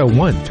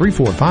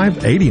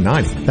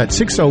 601-345-8090. That's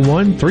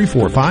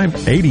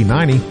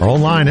 601-345-8090. Or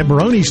online at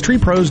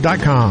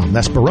baronestreepros.com.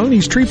 That's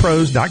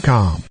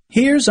baronestreepros.com.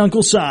 Here's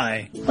Uncle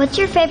Si. What's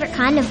your favorite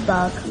kind of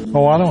bug?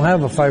 Oh, I don't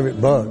have a favorite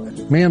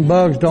bug. Me and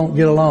bugs don't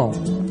get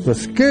along. The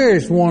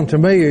scariest one to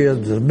me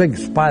is the big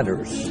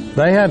spiders.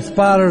 They had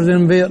spiders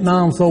in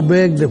Vietnam so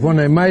big that when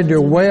they made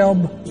their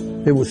web,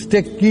 it would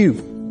stick you,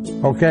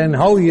 okay, and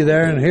hold you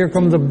there, and here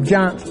comes a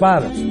giant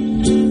spider.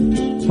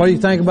 What do you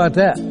think about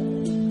that?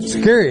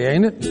 Scary,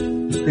 ain't it?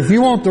 If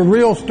you want the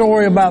real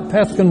story about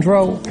pest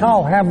control,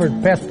 call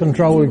Havard Pest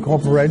Control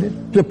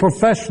Incorporated, the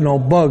professional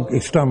bug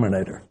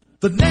exterminator.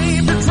 The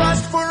name to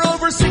trust for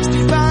over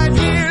 65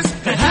 years.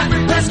 At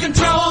Havard Pest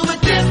Control, the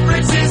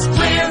difference is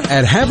clear.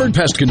 At Havard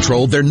Pest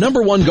Control, their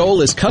number one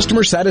goal is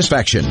customer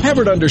satisfaction.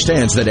 Havard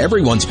understands that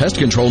everyone's pest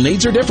control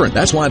needs are different.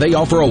 That's why they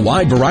offer a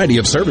wide variety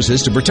of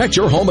services to protect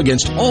your home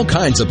against all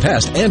kinds of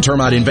pest and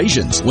termite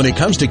invasions. When it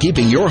comes to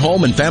keeping your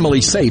home and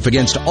family safe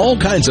against all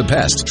kinds of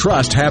pests,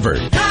 trust Havard.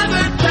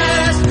 Havard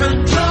Pest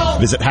Control.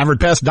 Visit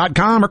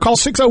HavardPest.com or call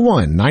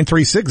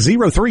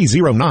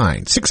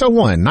 601-936-0309.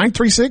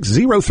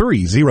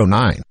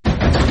 601-936-0309.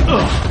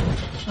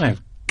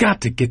 I've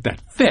got to get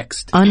that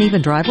fixed.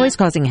 Uneven driveways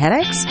causing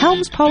headaches?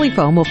 Helms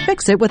Polyfoam will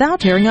fix it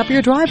without tearing up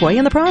your driveway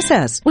in the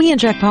process. We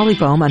inject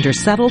Polyfoam under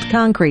settled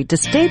concrete to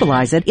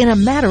stabilize it in a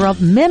matter of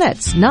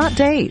minutes, not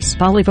days.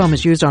 Polyfoam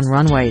is used on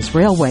runways,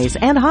 railways,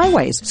 and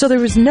highways, so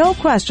there is no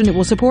question it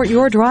will support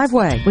your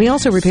driveway. We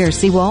also repair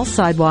seawalls,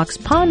 sidewalks,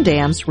 pond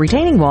dams,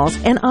 retaining walls,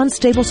 and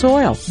unstable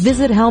soil.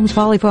 Visit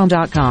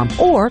HelmsPolyfoam.com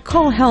or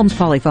call Helms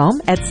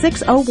Polyfoam at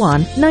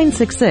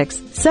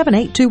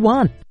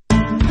 601-966-7821.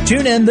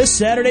 Tune in this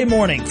Saturday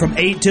morning from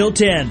 8 till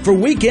 10 for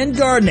Weekend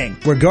Gardening,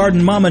 where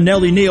Garden Mama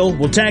Nellie Neal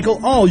will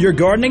tackle all your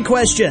gardening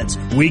questions.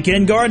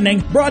 Weekend Gardening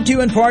brought to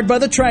you in part by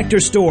The Tractor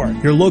Store,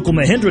 your local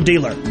Mahindra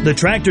dealer. The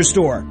Tractor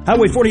Store,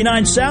 Highway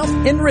 49 South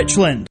in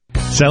Richland.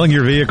 Selling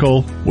your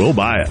vehicle? We'll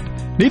buy it.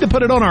 Need to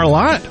put it on our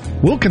lot?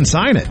 We'll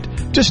consign it.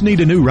 Just need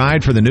a new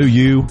ride for the new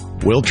you?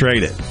 We'll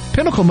trade it.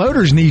 Pinnacle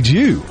Motors needs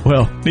you.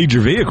 Well, needs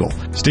your vehicle.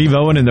 Steve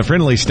Owen and the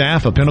friendly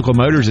staff of Pinnacle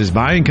Motors is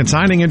buying,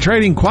 consigning, and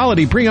trading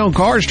quality pre-owned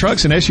cars,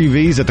 trucks, and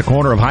SUVs at the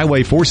corner of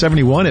Highway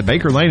 471 at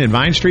Baker Lane and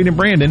Vine Street in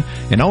Brandon,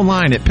 and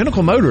online at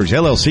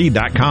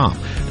PinnacleMotorsLLC.com.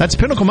 That's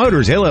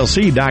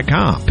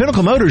PinnacleMotorsLLC.com.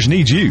 Pinnacle Motors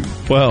needs you.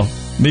 Well,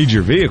 needs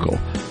your vehicle.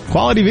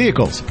 Quality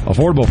vehicles,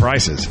 affordable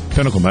prices.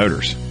 Pinnacle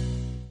Motors.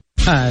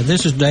 Hi,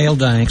 this is Dale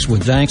Danks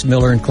with Danks,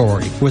 Miller &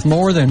 Corey. With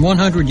more than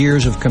 100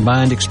 years of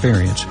combined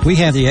experience, we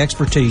have the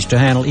expertise to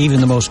handle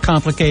even the most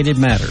complicated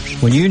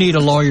matters. When you need a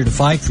lawyer to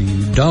fight for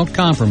you, don't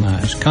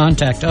compromise.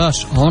 Contact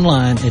us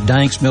online at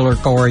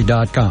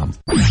DanksMillerCorey.com.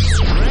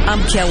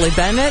 I'm Kelly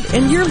Bennett,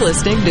 and you're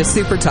listening to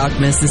Super Talk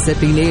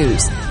Mississippi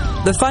News.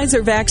 The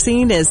Pfizer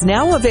vaccine is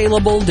now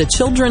available to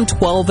children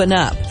 12 and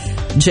up.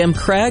 Jim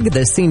Craig,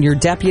 the senior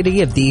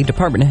deputy of the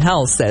Department of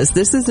Health, says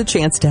this is a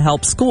chance to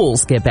help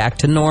schools get back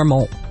to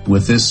normal.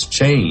 With this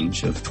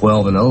change of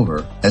 12 and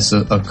over, that's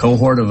a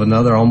cohort of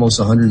another almost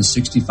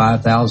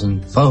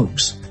 165,000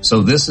 folks.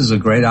 So this is a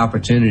great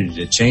opportunity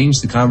to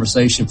change the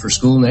conversation for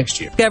school next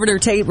year. Governor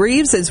Tate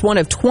Reeves is one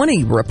of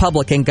 20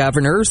 Republican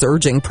governors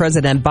urging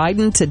President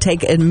Biden to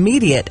take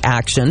immediate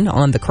action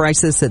on the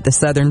crisis at the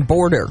southern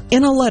border.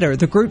 In a letter,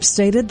 the group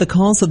stated the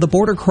cause of the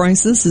border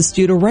crisis is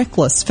due to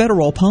reckless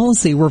federal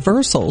policy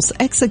reversals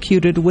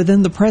executed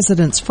within the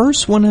president's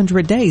first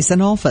 100 days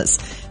in office.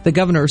 The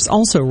governors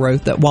also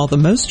wrote that while the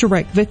most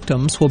direct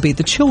victims will be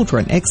the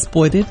children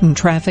exploited and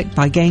trafficked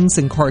by gangs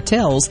and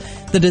cartels,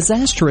 the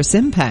disastrous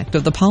impact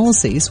of the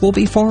policies will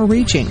be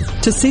far-reaching.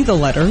 To see the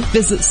letter,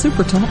 visit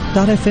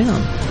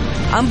supertalk.fm.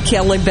 I'm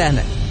Kelly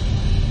Bennett.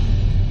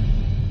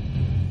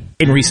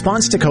 In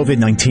response to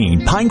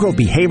COVID-19, Pine Grove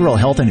Behavioral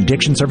Health and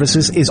Addiction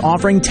Services is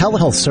offering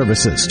telehealth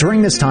services.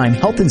 During this time,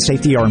 health and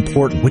safety are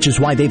important, which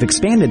is why they've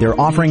expanded their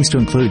offerings to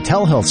include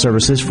telehealth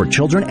services for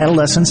children,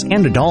 adolescents,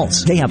 and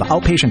adults. They have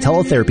outpatient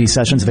teletherapy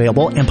sessions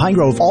available, and Pine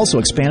Grove also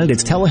expanded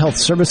its telehealth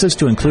services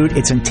to include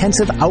its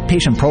intensive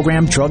outpatient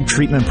program drug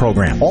treatment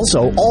program.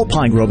 Also, all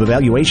Pine Grove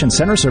Evaluation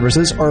Center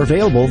services are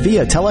available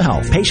via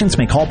telehealth. Patients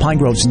may call Pine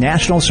Grove's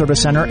National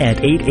Service Center at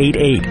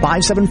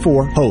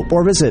 888-574-HOPE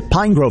or visit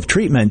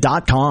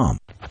pinegrovetreatment.com.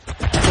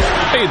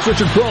 Hey, it's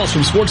Richard Cross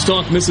from Sports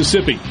Talk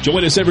Mississippi.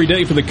 Join us every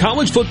day for the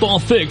College Football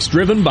Fix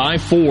driven by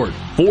Ford.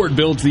 Ford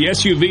builds the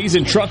SUVs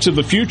and trucks of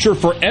the future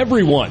for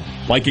everyone,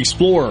 like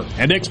Explorer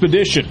and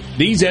Expedition.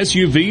 These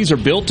SUVs are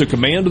built to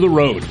command the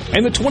road.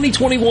 And the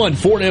 2021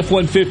 Ford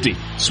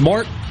F-150,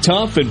 smart,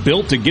 tough, and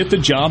built to get the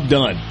job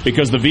done.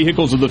 Because the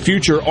vehicles of the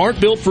future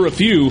aren't built for a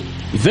few,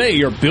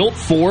 they are built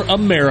for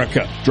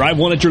America. Drive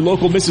one at your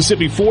local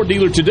Mississippi Ford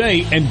dealer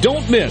today, and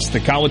don't miss the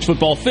College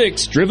Football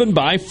Fix driven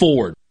by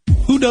Ford.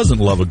 Who doesn't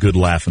love a good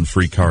laugh and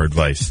free car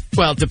advice?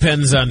 Well, it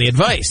depends on the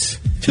advice.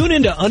 Tune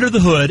into Under the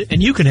Hood,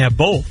 and you can have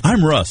both.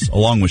 I'm Russ,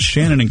 along with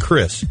Shannon and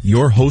Chris,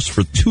 your hosts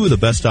for two of the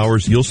best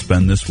hours you'll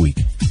spend this week.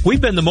 We've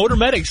been the Motor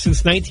Medics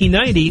since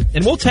 1990,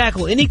 and we'll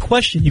tackle any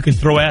question you can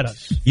throw at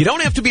us. You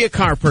don't have to be a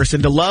car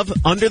person to love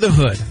Under the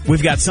Hood.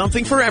 We've got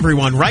something for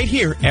everyone right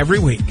here every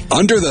week.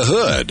 Under the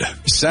Hood,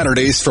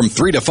 Saturdays from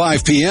 3 to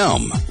 5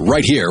 p.m.,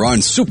 right here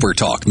on Super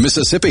Talk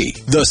Mississippi,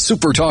 the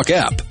Super Talk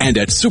app, and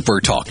at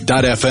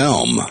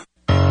supertalk.fm.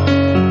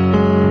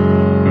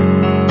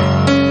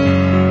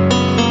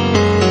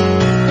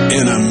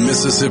 In a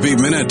Mississippi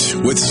Minute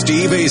with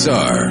Steve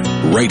Azar,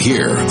 right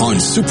here on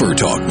Super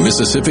Talk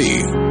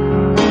Mississippi.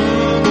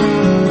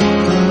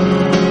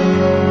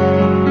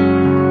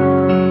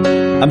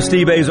 I'm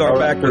Steve Azar,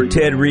 back with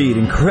Ted Reed,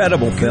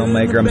 incredible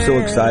filmmaker. I'm so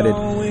excited.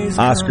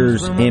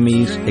 Oscars,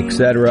 Emmys,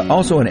 etc.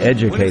 Also an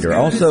educator,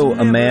 also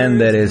a man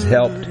that has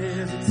helped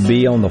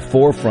be on the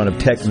forefront of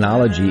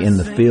technology in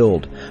the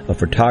field of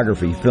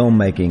photography,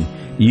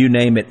 filmmaking, you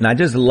name it. And I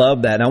just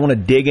love that. And I want to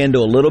dig into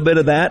a little bit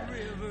of that.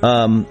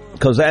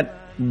 Because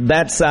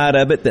that side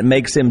of it that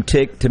makes him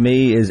tick to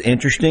me is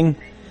interesting.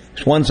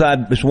 It's one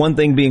side. It's one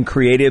thing being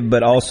creative,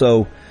 but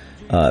also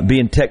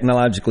being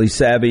technologically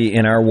savvy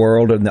in our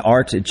world and the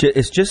arts.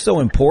 It's just so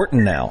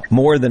important now,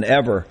 more than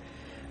ever.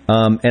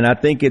 And I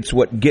think it's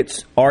what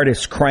gets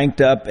artists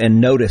cranked up and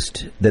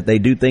noticed that they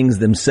do things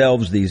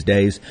themselves these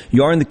days.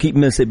 You are in the Keep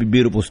Mississippi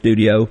Beautiful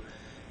studio,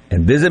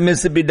 and visit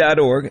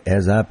Mississippi.org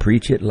as I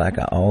preach it like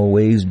I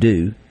always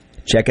do.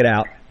 Check it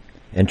out.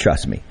 And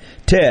trust me.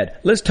 Ted,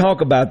 let's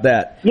talk about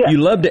that. Yeah. You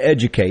love to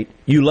educate.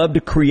 You love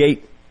to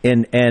create.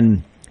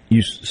 And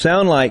you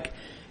sound like,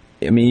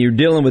 I mean, you're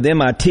dealing with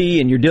MIT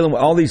and you're dealing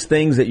with all these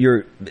things that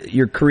you're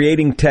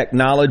creating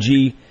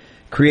technology,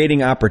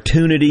 creating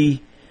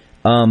opportunity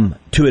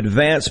to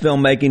advance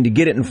filmmaking, to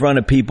get it in front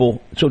of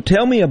people. So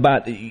tell me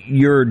about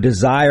your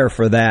desire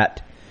for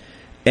that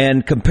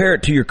and compare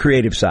it to your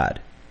creative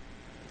side.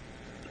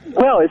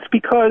 Well, it's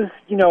because,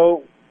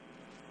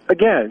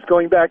 again, it's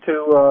going back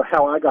to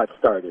how I got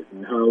started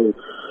and how,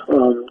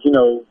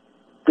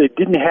 they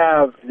didn't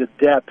have the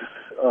depth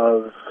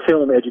of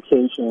film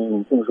education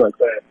and things like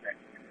that.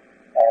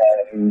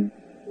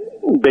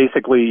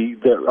 Basically,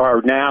 that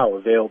are now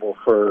available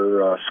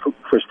for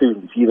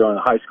students, either on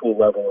the high school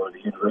level or the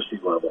university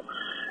level.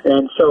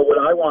 And so what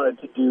I wanted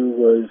to do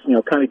was,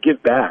 kind of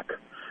give back.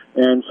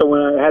 And so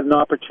when I had an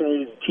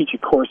opportunity to teach a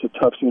course at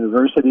Tufts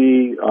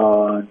University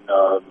on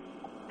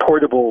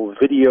portable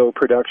video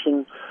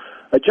production,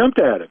 I jumped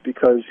at it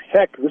because,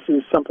 heck, this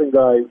is something that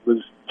I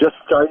was just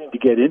starting to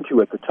get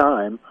into at the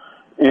time,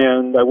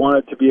 and I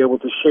wanted to be able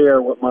to share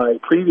what my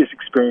previous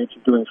experience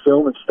of doing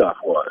film and stuff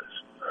was.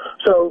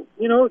 So,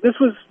 this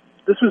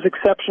was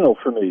exceptional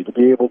for me to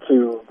be able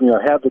to,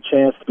 have the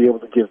chance to be able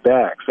to give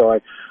back. So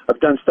I've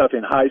done stuff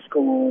in high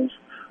schools.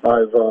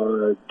 I've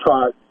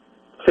taught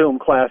film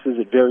classes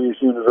at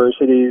various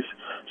universities.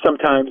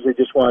 Sometimes they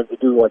just wanted to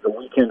do like a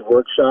weekend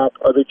workshop.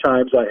 Other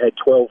times I had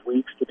 12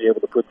 weeks to be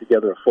able to put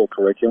together a full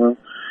curriculum.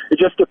 It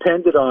just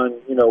depended on,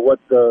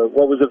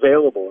 what was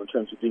available in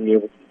terms of being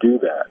able to do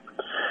that.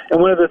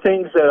 And one of the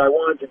things that I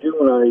wanted to do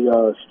when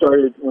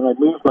I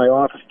moved my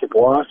office to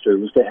Gloucester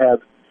was to have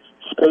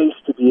space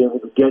to be able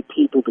to get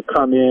people to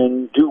come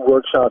in, do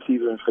workshops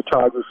either in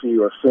photography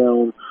or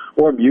film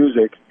or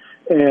music,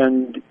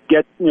 and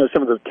get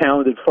some of the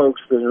talented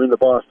folks that are in the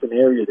Boston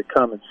area to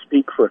come and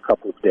speak for a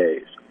couple of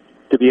days,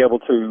 to be able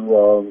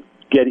to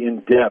get in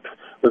depth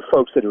with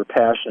folks that are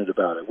passionate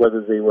about it,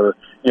 whether they were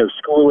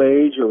school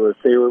age or if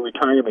they were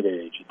retirement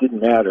age. It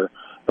didn't matter.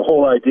 The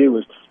whole idea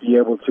was to be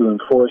able to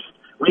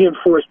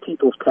reinforce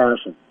people's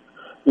passion.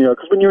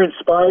 Because when you're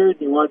inspired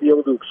and you want to be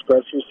able to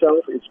express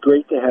yourself, it's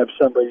great to have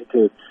somebody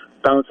to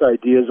bounce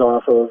ideas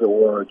off of,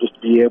 or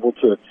just be able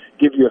to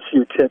give you a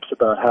few tips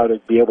about how to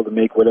be able to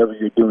make whatever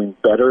you're doing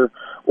better,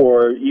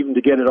 or even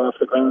to get it off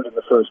the ground in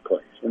the first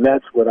place. And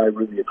that's what I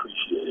really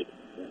appreciated.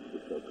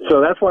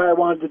 So that's why I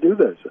wanted to do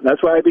this. And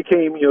that's why I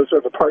became,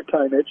 sort of a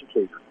part-time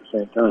educator at the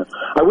same time.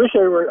 I wish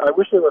there were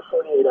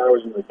 48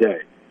 hours in the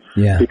day.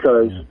 Yeah.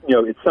 Because,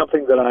 it's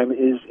something that I'm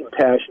as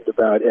impassioned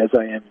about as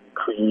I am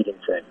creating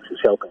things, is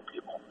helping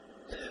people.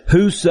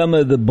 Who's some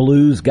of the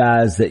blues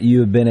guys that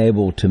you have been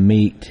able to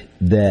meet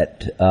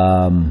that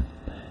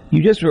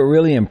you just were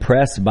really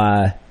impressed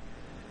by,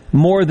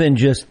 more than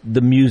just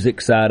the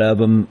music side of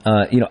them?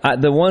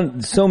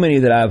 So many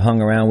that I've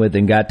hung around with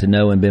and got to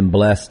know and been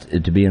blessed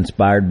to be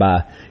inspired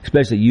by,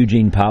 especially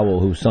Eugene Powell,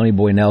 who's Sonny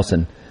Boy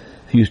Nelson,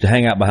 who used to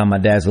hang out behind my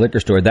dad's liquor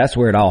store. That's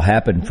where it all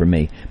happened for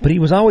me. But he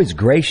was always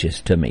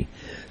gracious to me.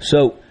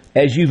 So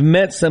as you've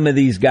met some of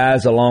these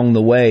guys along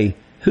the way,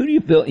 who do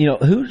you feel,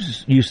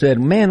 you said,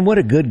 man, what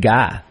a good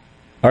guy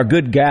or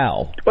good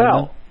gal?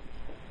 Well,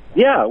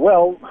 yeah,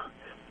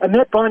 I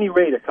met Bonnie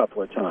Raitt a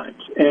couple of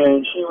times,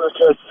 and she was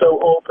just so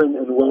open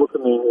and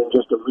welcoming and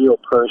just a real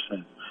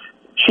person.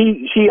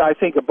 She I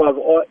think, above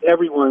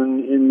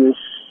everyone in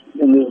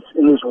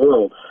this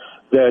world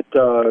that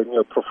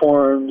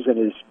performs and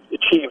has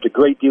achieved a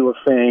great deal of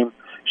fame,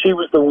 she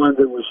was the one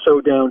that was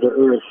so down to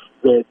earth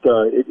that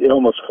it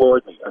almost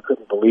floored me. I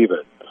couldn't believe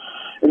it.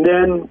 And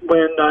then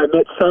when I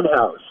met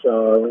Sunhouse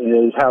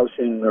in his house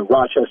in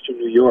Rochester,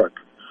 New York,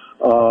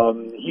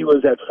 he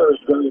was at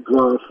first very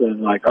gruff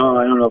and like, I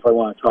don't know if I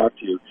want to talk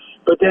to you.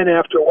 But then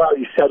after a while,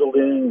 he settled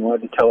in and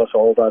wanted to tell us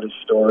all about his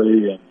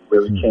story and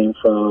where he came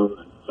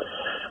from,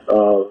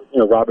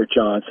 Robert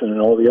Johnson and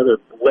all the other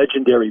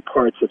legendary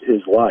parts of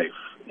his life.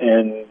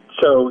 And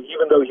so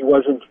even though he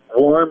wasn't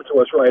warm to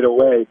us right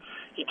away,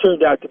 he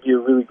turned out to be a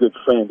really good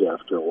friend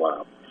after a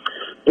while.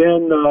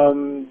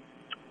 Then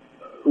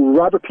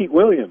Robert Pete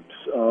Williams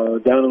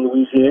down in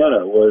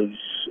Louisiana was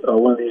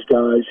one of these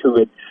guys who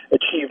had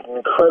achieved an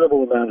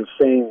incredible amount of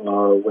fame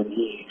when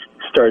he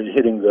started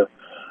hitting the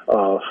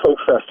folk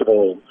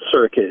festival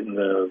circuit in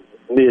the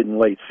mid and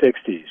late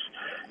 60s.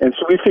 And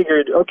so we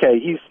figured, okay,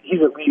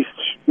 he's at least,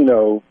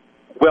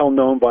 well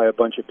known by a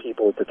bunch of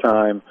people at the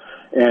time,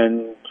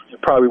 and you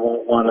probably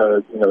won't want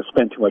to,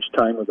 spend too much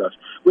time with us.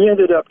 We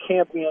ended up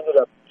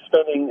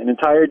spending an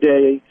entire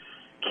day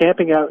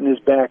camping out in his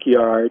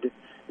backyard,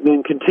 and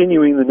then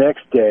continuing the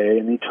next day,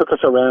 and he took us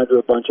around to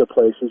a bunch of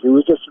places. It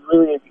was just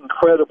really an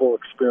incredible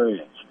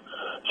experience.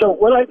 So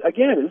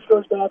this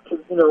goes back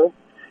to,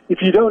 if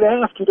you don't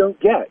ask, you don't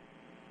get.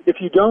 If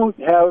you don't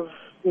have,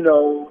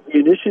 the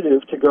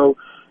initiative to go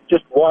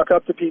just walk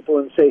up to people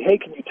and say, hey,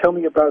 can you tell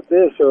me about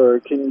this?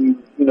 Or can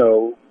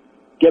you,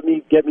 get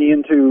me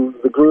into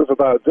the groove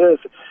about this?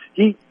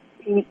 You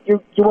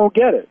won't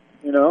get it,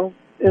 And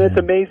it's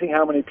amazing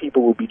how many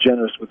people will be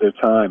generous with their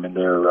time and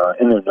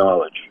their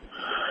knowledge.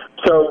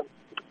 So,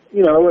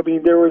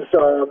 there was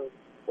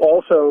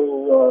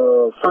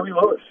also Furry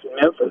Lewis in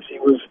Memphis. He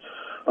was,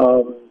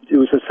 it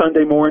was a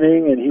Sunday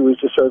morning, and he was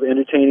just sort of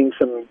entertaining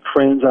some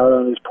friends out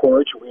on his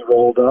porch. We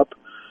rolled up,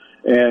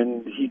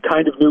 and he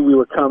kind of knew we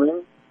were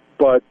coming,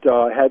 but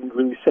hadn't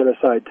really set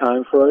aside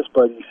time for us.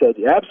 But he said,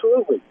 yeah,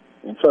 absolutely.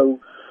 And so,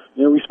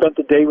 we spent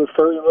the day with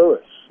Furry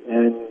Lewis.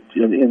 And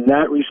in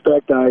that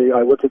respect,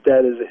 I look at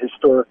that as a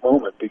historic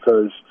moment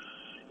because,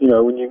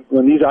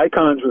 when these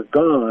icons were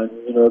gone,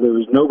 there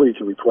was nobody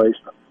to replace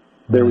them.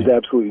 There was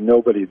absolutely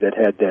nobody that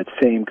had that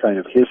same kind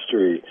of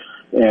history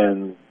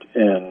and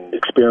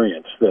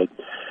experience that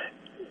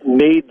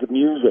made the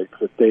music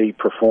that they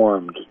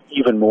performed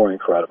even more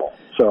incredible.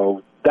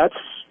 So that's,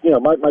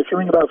 my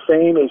feeling about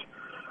fame is,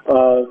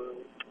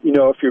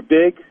 if you're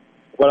big,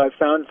 what I've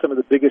found, some of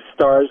the biggest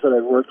stars that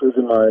I've worked with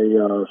in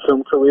my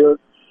film career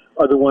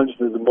are the ones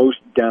that are the most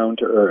down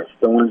to earth,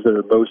 the ones that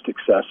are most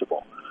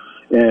accessible.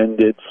 And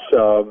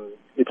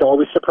it's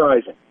always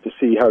surprising to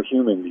see how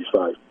human these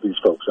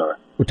folks are.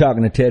 We're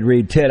talking to Ted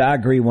Reed. Ted, I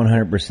agree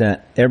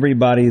 100%.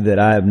 Everybody that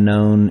I have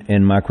known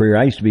in my career,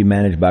 I used to be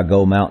managed by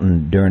Gold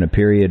Mountain during a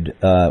period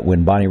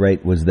when Bonnie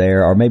Raitt was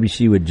there, or maybe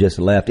she would just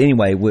left.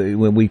 Anyway,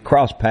 when we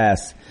crossed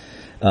paths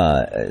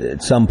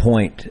at some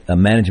point,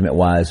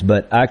 management-wise,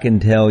 but I can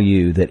tell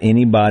you that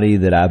anybody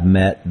that I've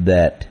met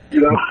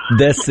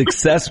that's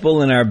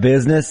successful in our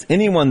business,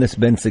 anyone that's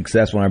been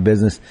successful in our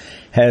business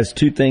has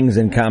two things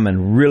in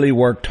common: really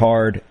worked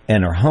hard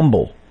and are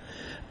humble,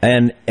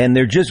 and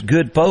they're just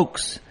good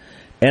folks.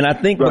 And I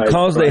think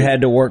because they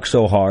had to work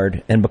so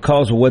hard and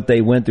because of what they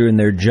went through in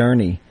their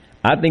journey,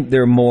 I think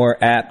they're more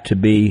apt to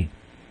be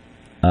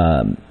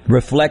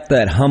reflect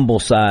that humble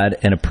side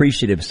and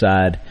appreciative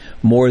side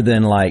more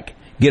than like,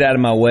 get out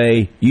of my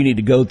way, you need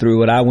to go through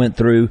what I went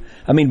through.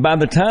 I mean, by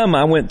the time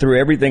I went through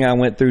everything I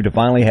went through to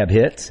finally have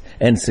hits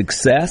and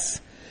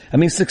success, I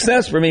mean,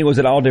 success for me was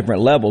at all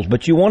different levels,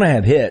 but you want to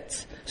have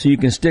hits so you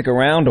can stick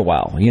around a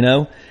while, you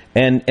know,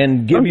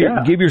 and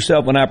give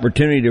yourself an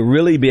opportunity to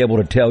really be able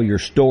to tell your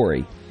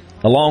story.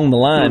 Along the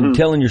line,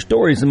 telling your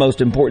story is the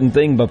most important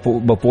thing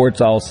before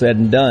it's all said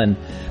and done.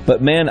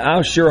 But man,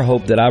 I sure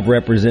hope that I've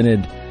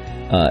represented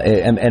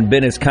and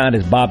been as kind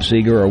as Bob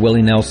Seger or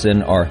Willie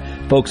Nelson or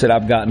folks that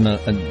I've gotten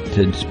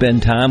to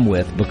spend time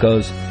with,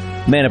 because,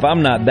 man, if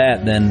I'm not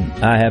that, then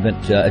I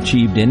haven't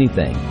achieved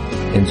anything.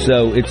 And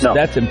so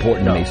that's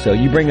important to me. So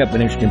you bring up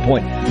an interesting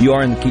point. You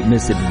are in the Keep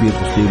Mississippi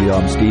Beautiful studio.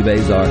 I'm Steve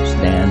Azar.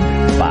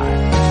 Stand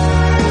by.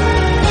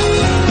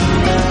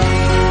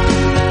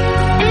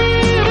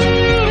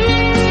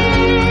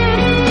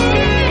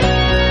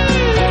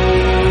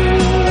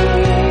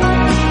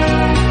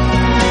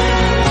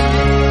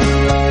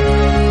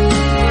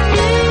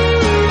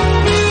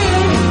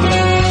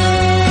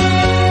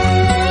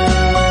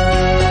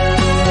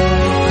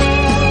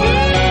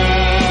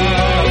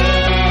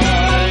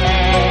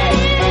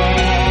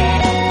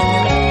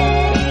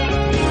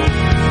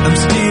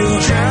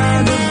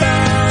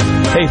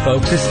 Hey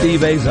folks, it's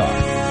Steve Azar,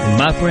 and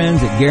my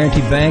friends at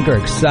Guaranty Bank are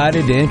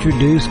excited to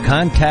introduce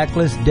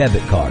contactless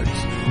debit cards.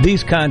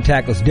 These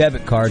contactless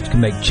debit cards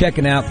can make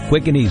checking out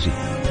quick and easy.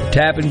 The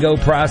tap and go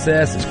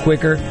process is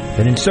quicker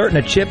than inserting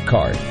a chip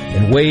card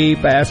and way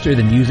faster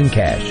than using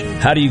cash.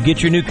 How do you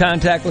get your new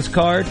contactless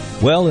card?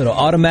 Well, it'll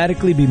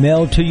automatically be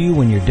mailed to you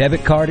when your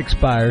debit card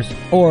expires,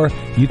 or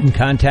you can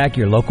contact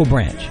your local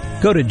branch.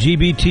 Go to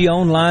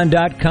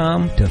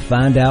gbtonline.com to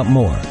find out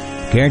more.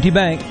 Guaranty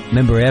Bank,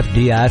 member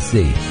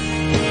FDIC.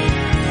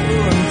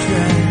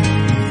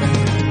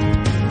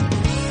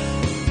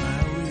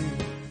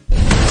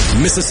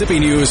 Mississippi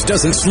news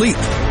doesn't sleep,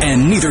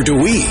 and neither do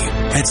we.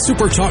 At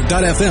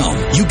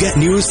supertalk.fm, you get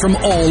news from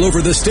all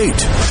over the state.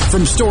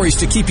 From stories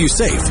to keep you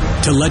safe,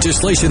 to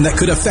legislation that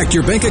could affect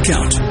your bank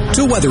account,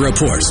 to weather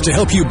reports to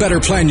help you better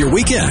plan your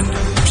weekend.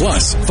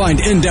 Plus, find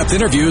in-depth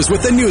interviews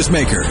with the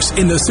newsmakers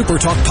in the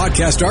Supertalk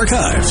podcast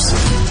archives.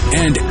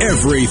 And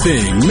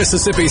everything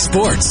Mississippi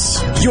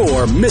sports.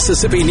 Your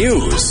Mississippi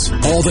news.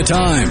 All the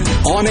time.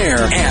 On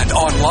air and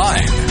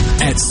online.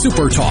 At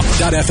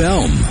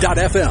supertalk.fm.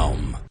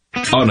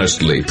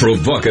 Honestly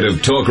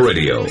provocative talk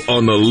radio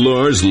on the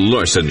Lars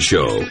Larson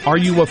Show. Are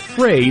you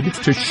afraid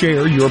to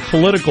share your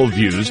political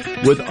views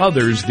with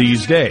others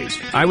these days?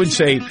 I would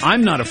say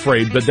I'm not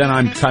afraid, but then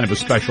I'm kind of a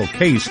special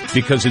case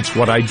because it's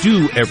what I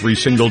do every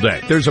single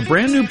day. There's a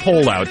brand new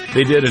poll out.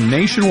 They did a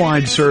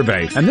nationwide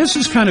survey, and this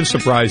is kind of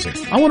surprising.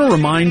 I want to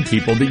remind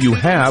people that you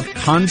have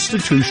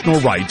constitutional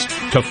rights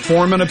to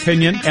form an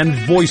opinion and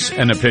voice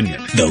an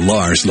opinion. The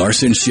Lars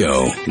Larson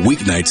Show,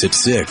 weeknights at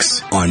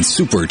 6 on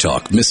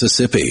Supertalk,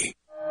 Mississippi.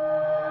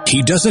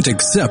 He doesn't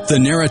accept the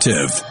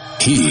narrative.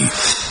 He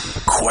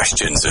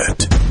questions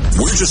it.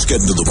 We're just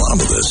getting to the bottom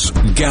of this.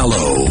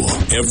 Gallo.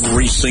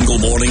 Every single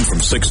morning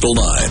from 6 till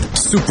 9.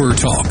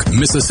 Supertalk,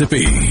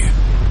 Mississippi.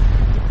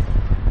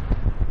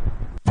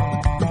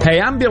 Hey,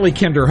 I'm Billy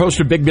Kinder, host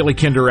of Big Billy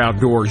Kinder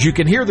Outdoors. You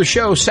can hear the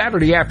show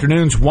Saturday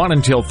afternoons 1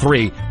 until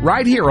 3,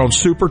 right here on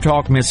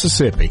Supertalk,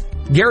 Mississippi.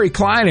 Gary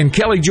Klein and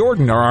Kelly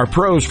Jordan are our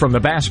pros from the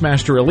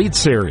Bassmaster Elite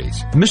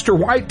Series. Mr.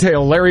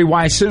 Whitetail Larry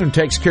Wysoon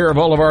takes care of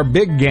all of our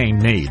big game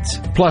needs.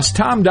 Plus,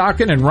 Tom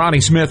Dokken and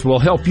Ronnie Smith will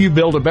help you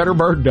build a better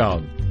bird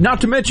dog.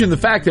 Not to mention the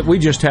fact that we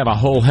just have a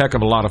whole heck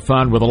of a lot of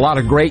fun with a lot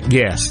of great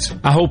guests.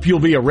 I hope you'll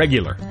be a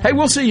regular. Hey,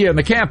 we'll see you in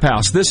the Camp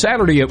House this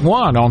Saturday at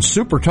 1 on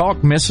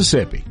Supertalk,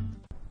 Mississippi.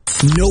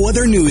 No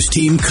other news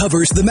team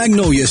covers the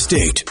Magnolia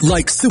State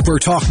like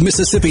Supertalk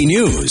Mississippi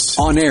News.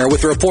 On air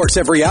with reports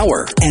every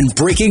hour and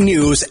breaking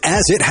news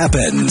as it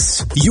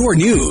happens. Your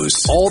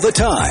news all the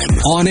time.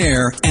 On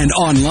air and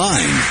online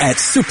at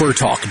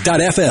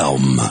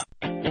supertalk.fm.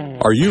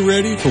 Are you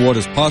ready for what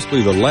is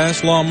possibly the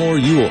last lawnmower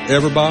you will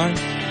ever buy?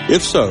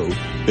 If so,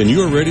 then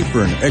you are ready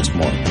for an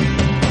Exmark.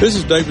 This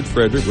is David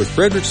Frederick with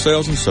Frederick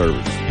Sales and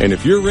Service. And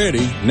if you're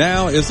ready,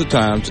 now is the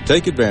time to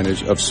take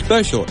advantage of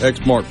special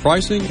Exmark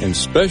pricing and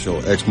special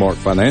Exmark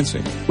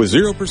financing. With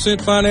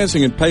 0%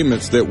 financing and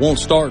payments that won't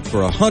start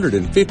for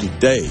 150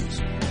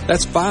 days.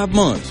 That's 5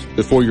 months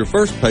before your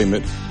first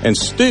payment and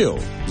still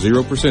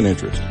 0%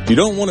 interest. You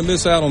don't want to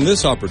miss out on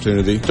this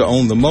opportunity to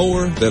own the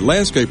mower that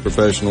landscape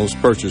professionals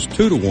purchase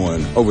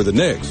 2-to-1 over the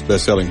next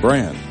best-selling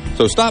brand.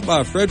 So stop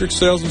by Frederick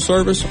Sales and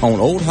Service on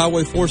Old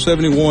Highway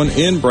 471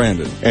 in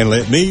Brandon and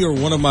let me or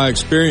one of my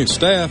experienced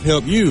staff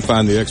help you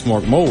find the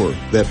Exmark mower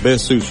that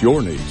best suits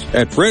your needs.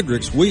 At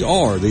Fredericks, we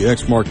are the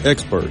Exmark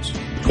experts.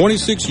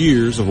 26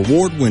 years of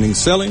award-winning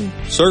selling,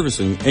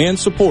 servicing, and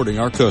supporting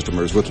our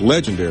customers with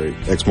legendary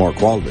Exmark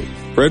quality.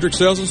 Frederick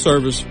Sales and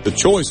Service, the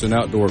choice in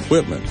outdoor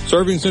equipment,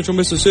 serving Central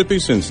Mississippi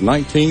since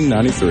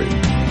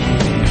 1993.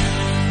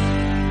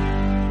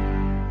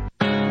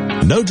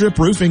 No Drip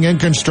Roofing and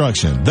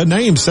Construction. The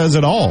name says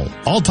it all.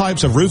 All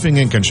types of roofing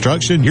and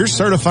construction. Your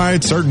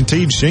certified,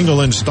 CertainTeed shingle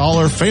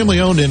installer,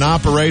 family owned and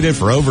operated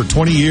for over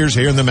 20 years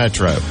here in the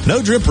Metro.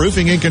 No Drip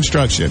Roofing and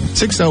Construction.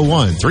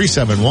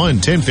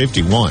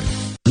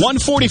 601-371-1051.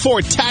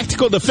 144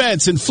 Tactical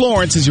Defense in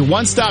Florence is your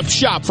one-stop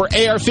shop for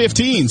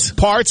AR-15s,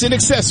 parts, and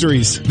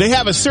accessories. They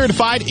have a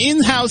certified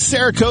in-house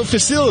Cerakote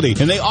facility,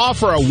 and they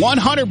offer a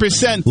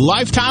 100%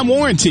 lifetime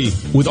warranty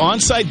with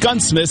on-site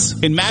gunsmiths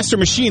and master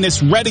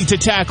machinists ready to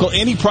tackle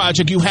any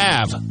project you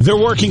have. They're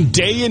working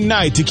day and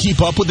night to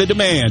keep up with the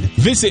demand.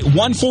 Visit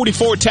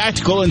 144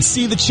 Tactical and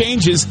see the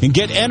changes and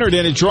get entered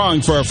in a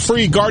drawing for a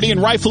free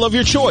Guardian rifle of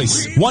your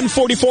choice.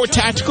 144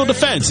 Tactical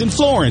Defense in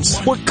Florence,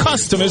 where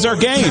custom is our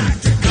game.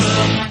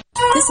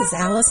 This is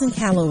Allison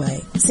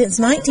Calloway. Since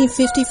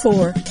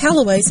 1954,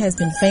 Calloway's has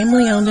been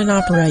family-owned and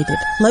operated.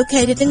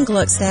 Located in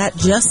Gluckstadt,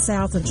 just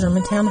south of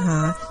Germantown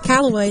High,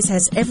 Calloway's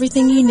has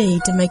everything you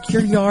need to make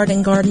your yard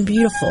and garden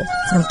beautiful,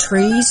 from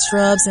trees,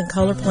 shrubs, and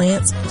color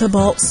plants to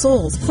bulk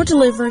soils for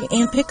delivery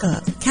and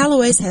pickup.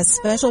 Calloway's has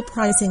special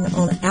pricing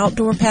on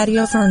outdoor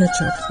patio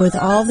furniture with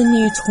all the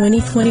new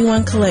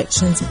 2021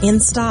 collections in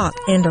stock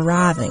and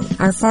arriving.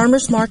 Our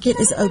farmers market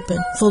is open,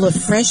 full of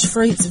fresh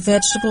fruits,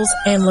 vegetables,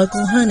 and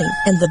local honey,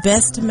 and the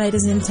best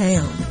tomatoes in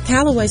town.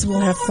 Calloway's will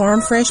have farm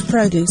fresh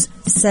produce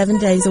 7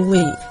 days a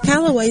week.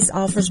 Calloway's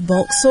offers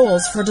bulk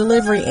soils for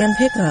delivery and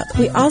pickup.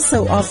 We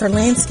also offer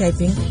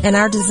landscaping, and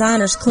our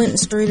designers Clinton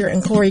Streeter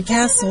and Corey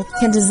Castle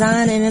can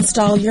design and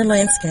install your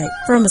landscape.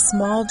 From a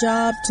small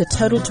job to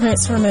total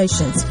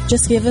transformations,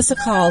 just give us a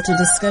call to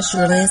discuss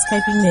your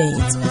landscaping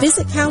needs.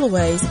 Visit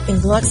Calloway's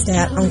in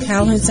Gluckstadt on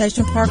Calhoun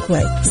Station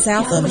Parkway,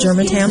 south of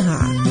Germantown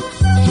High.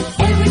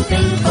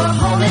 Everything for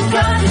home and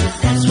garden,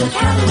 that's what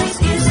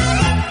Calloway's is.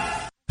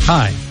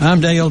 Hi,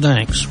 I'm Dale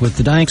Danks with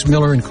the Danks,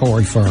 Miller &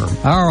 Corey firm.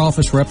 Our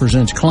office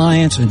represents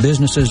clients and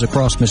businesses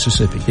across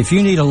Mississippi. If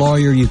you need a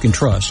lawyer you can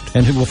trust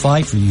and who will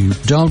fight for you,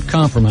 don't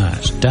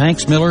compromise.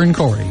 Danks, Miller &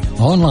 Corey.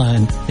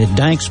 Online at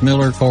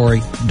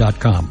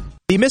danksmillercorey.com.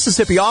 The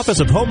Mississippi Office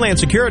of Homeland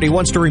Security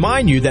wants to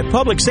remind you that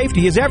public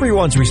safety is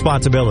everyone's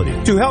responsibility.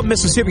 To help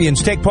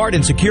Mississippians take part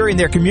in securing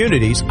their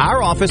communities,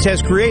 our office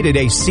has created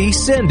a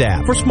CSend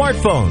app for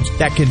smartphones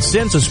that can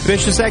send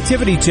suspicious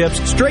activity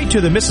tips straight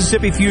to the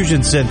Mississippi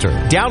Fusion Center.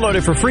 Download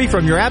it for free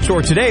from your app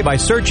store today by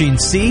searching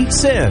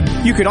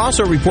CSend. You can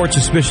also report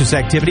suspicious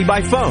activity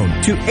by phone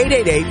to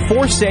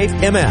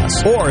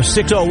 888-4SAFE-MS or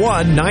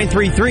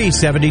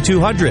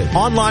 601-933-7200.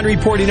 Online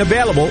reporting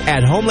available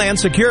at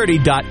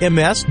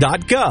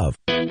homelandsecurity.ms.gov.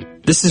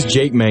 This is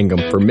Jake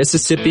Mangum for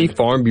Mississippi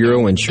Farm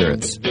Bureau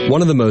Insurance.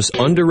 One of the most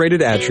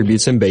underrated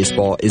attributes in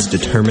baseball is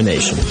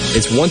determination.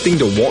 It's one thing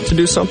to want to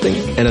do something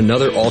and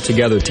another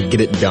altogether to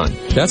get it done.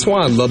 That's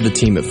why I love the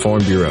team at Farm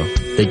Bureau.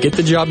 They get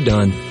the job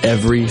done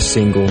every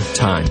single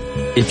time.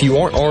 If you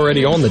aren't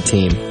already on the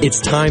team,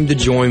 it's time to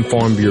join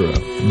Farm Bureau.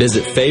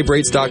 Visit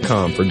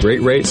favrates.com for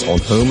great rates on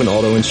home and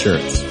auto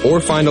insurance,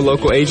 or find a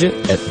local agent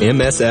at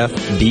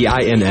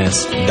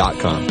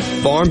msfbins.com.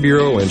 Farm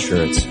Bureau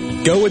Insurance.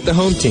 Go with the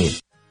home team.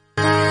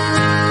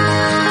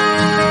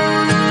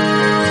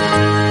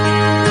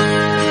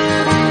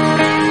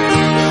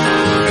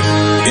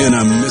 In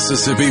a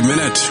Mississippi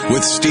Minute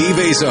with Steve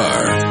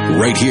Azar,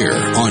 right here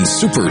on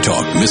Super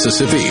Talk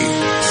Mississippi.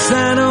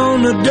 Sign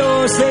on the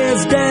door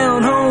says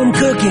down home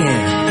cooking.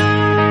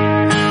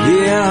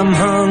 Yeah, I'm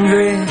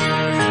hungry,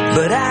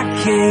 but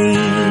I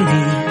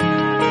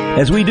can't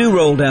eat. As we do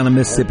roll down a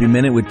Mississippi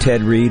Minute with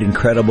Ted Reed,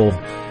 incredible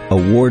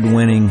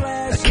award-winning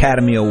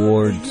Academy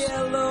Awards,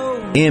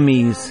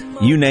 Emmys,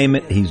 you name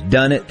it, he's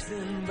done it.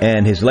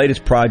 And his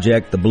latest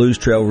project, The Blues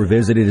Trail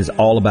Revisited, is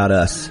all about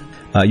us.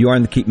 You are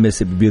in the Keep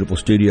Mississippi Beautiful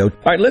studio. All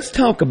right, let's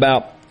talk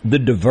about the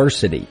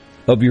diversity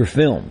of your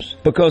films,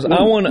 because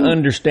I want to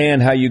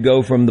understand how you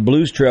go from The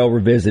Blues Trail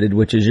Revisited,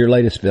 which is your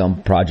latest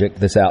film project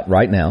that's out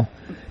right now,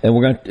 and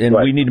we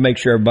need to make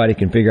sure everybody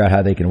can figure out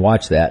how they can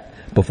watch that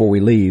before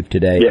we leave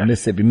today. Yeah.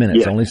 Mississippi Minute.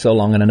 It's only so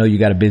long, and I know you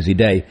got a busy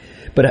day.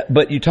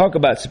 But you talk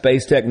about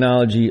space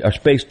technology or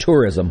space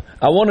tourism.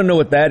 I want to know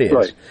what that is.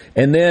 Right.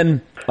 And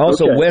then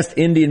also West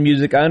Indian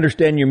music. I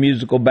understand your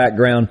musical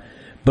background,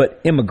 but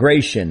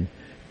immigration.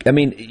 I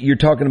mean, you're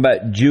talking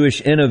about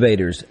Jewish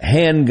innovators,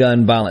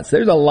 handgun violence.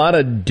 There's a lot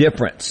of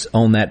difference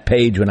on that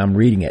page when I'm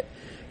reading it.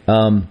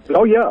 So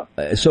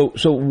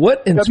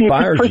what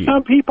inspires you? For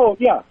some people,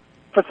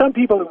 For some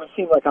people, it would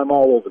seem like I'm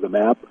all over the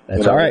map.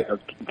 That's all right.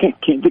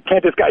 Can't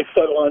this guy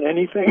settle on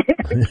anything?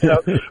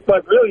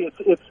 But really,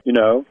 it's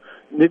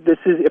this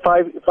is if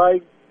I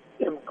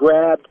am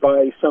grabbed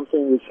by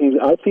something that seems,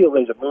 I feel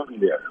there's a movie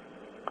there.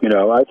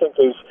 I think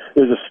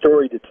there's a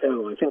story to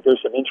tell. I think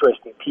there's some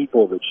interesting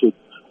people that should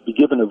be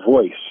given a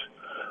voice.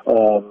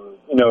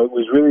 It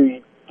was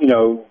really,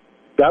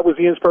 that was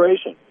the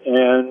inspiration.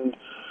 And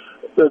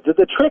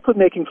the trick with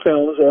making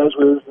films, as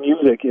with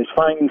music, is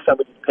finding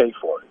somebody to pay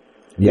for it.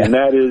 Yeah. And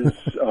that is,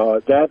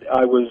 that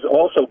I was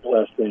also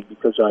blessed in,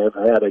 because I have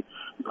had a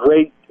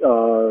great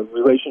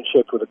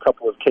relationship with a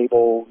couple of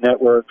cable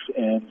networks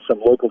and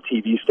some local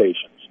TV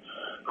stations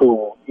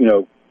who,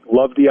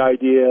 loved the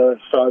idea,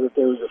 saw that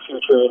there was a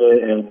future in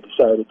it, and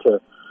decided to,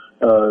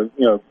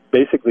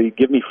 basically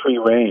give me free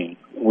reign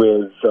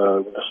with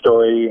the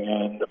story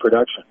and the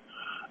production.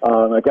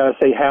 I got to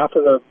say, half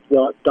of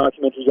the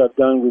documentaries I've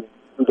done with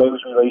those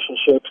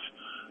relationships,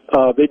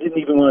 they didn't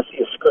even want to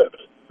see a script.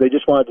 They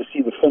just wanted to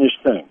see the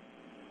finished thing,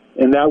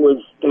 and that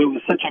was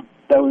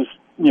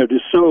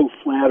just so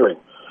flattering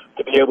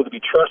to be able to be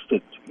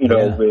trusted,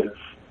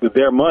 with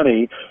their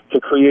money to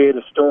create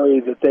a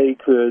story that they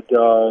could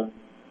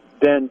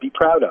then be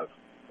proud of.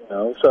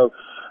 So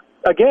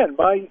again,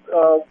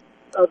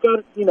 I've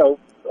got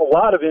a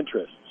lot of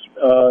interests.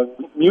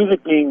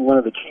 Music being one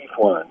of the chief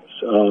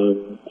ones,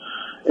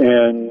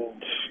 and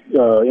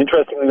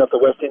interestingly enough, the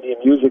West Indian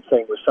music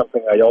thing was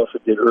something I also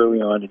did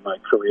early on in my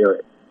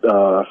career.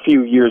 A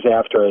few years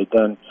after I had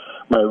done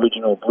my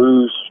original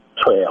blues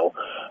trail,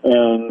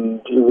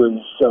 and it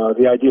was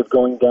the idea of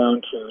going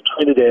down to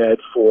Trinidad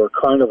for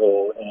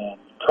Carnival and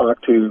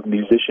talk to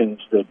musicians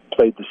that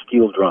played the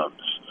steel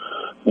drums.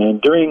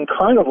 And during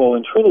Carnival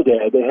in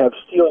Trinidad, they have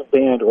steel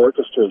band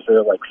orchestras. There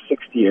are like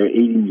 60 or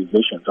 80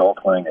 musicians all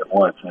playing at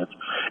once. And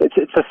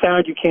it's a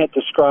sound you can't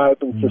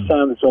describe, and it's a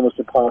sound that's almost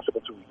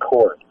impossible to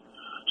record.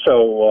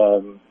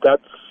 So that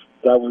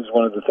was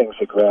one of the things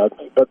that grabbed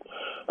me. But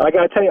I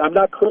got to tell you, I'm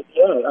not quit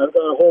yet. I've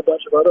got a whole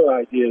bunch of other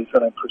ideas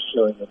that I'm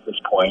pursuing at this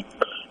point.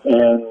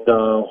 And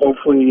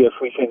hopefully, if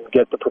we can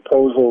get the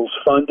proposals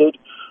funded,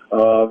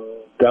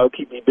 that'll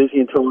keep me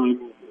busy until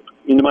I'm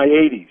into my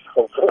 80s,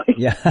 hopefully.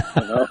 Yeah.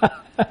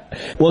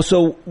 Well,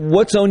 so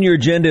what's on your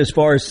agenda as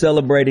far as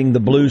celebrating the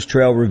Blues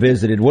Trail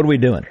Revisited? What are we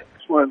doing? I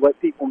just want to let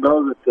people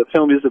know that the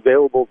film is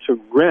available to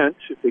rent.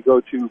 If they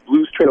go to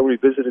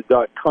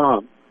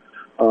bluestrailrevisited.com,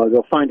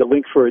 they'll find a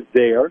link for it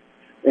there.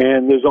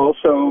 And there's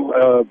also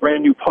a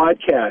brand new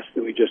podcast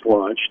that we just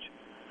launched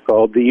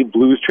called the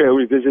Blues Trail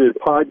Revisited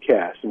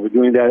Podcast. And we're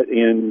doing that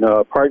in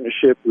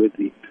partnership with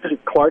the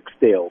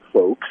Clarksdale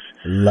folks.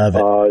 Love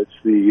it.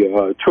 It's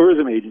the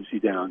tourism agency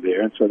down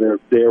there, and so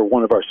they're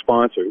one of our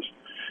sponsors.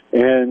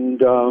 And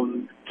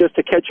just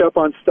to catch up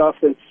on stuff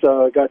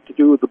that's got to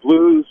do with the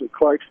blues, with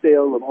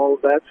Clarksdale, and all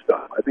of that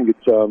stuff. I think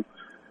it's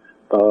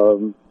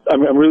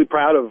I'm really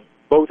proud of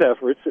both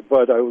efforts,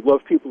 but I would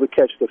love people to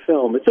catch the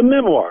film. It's a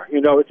memoir,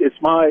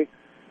 it's my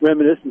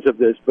reminiscence of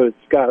this, but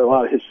it's got a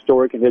lot of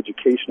historic and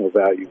educational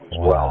value as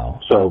well.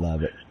 So I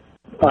love it.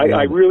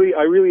 I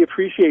really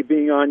appreciate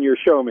being on your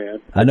show, man.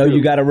 I know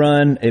you got to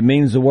run. It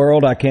means the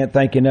world. I can't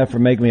thank you enough for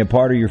making me a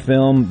part of your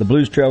film. The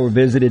Blues Trail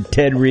Revisited,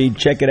 Ted Reed.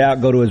 Check it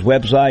out. Go to his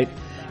website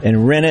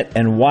and rent it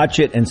and watch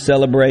it and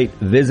celebrate.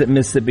 Visit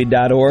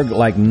Mississippi.org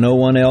like no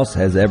one else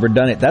has ever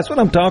done it. That's what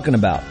I'm talking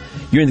about.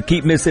 You're in the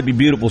Keep Mississippi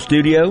Beautiful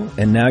studio,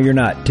 and now you're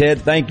not.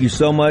 Ted, thank you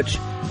so much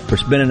for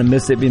spending a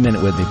Mississippi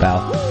Minute with me,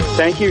 pal.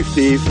 Thank you,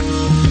 Steve.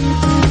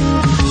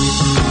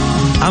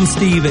 I'm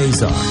Steve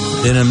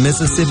Azar. In a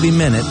Mississippi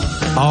Minute,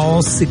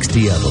 all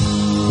 60 of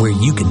them, where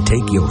you can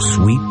take your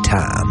sweet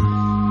time.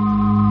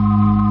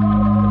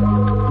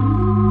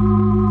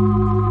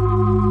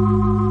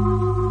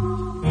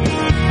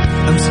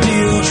 I'm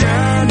still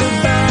trying to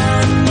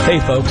find Hey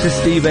folks, it's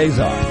Steve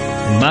Azar.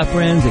 And my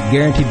friends at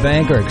Guarantee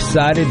Bank are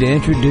excited to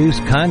introduce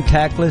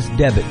contactless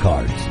debit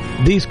cards.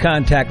 These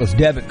contactless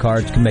debit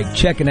cards can make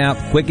checking out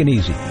quick and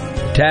easy.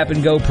 The tap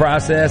and go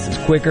process is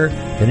quicker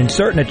than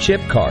inserting a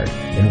chip card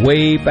and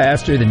way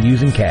faster than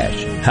using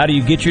cash. How do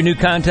you get your new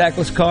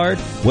contactless card?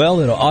 Well,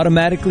 it'll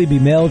automatically be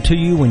mailed to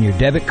you when your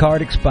debit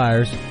card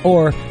expires,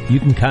 or you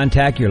can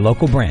contact your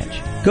local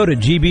branch. Go to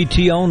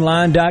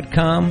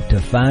gbtonline.com to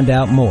find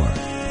out more.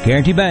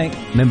 Guarantee Bank,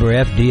 member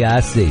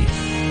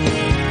FDIC.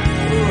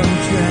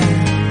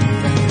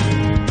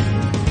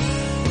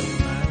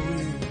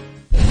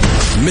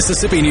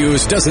 Mississippi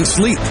news doesn't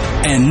sleep,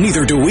 and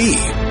neither do we.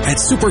 At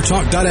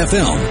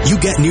supertalk.fm, you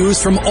get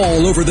news from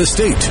all over the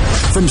state.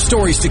 From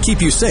stories to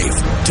keep you safe,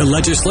 to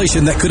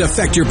legislation that could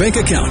affect your bank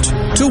account,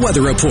 to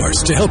weather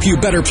reports to help you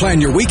better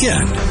plan your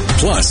weekend.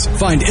 Plus,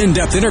 find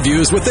in-depth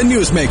interviews with the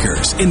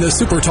newsmakers in the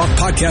Supertalk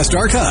podcast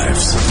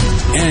archives.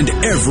 And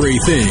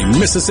everything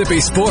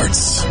Mississippi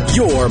sports.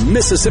 Your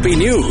Mississippi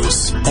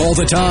news. All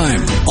the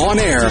time. On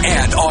air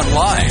and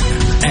online.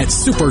 At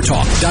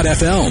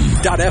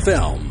supertalk.fm.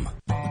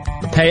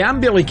 Hey, I'm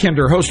Billy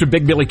Kinder, host of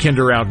Big Billy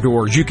Kinder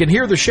Outdoors. You can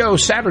hear the show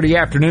Saturday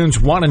afternoons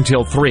 1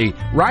 until 3,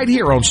 right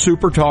here on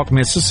Super Talk,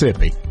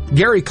 Mississippi.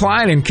 Gary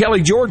Klein and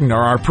Kelly Jordan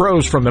are our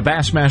pros from the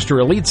Bassmaster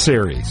Elite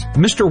Series.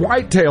 Mr.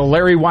 Whitetail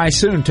Larry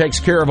Wysoon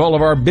takes care of all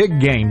of our big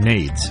game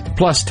needs.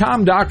 Plus,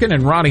 Tom Dockin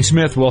and Ronnie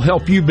Smith will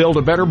help you build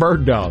a better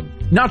bird dog.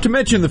 Not to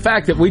mention the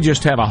fact that we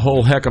just have a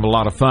whole heck of a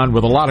lot of fun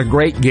with a lot of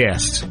great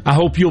guests. I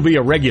hope you'll be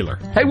a regular.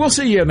 Hey, we'll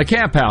see you in the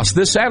Camp House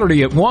this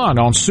Saturday at 1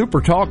 on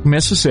Super Talk,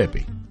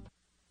 Mississippi.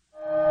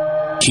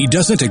 He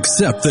doesn't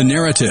accept the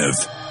narrative.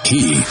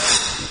 He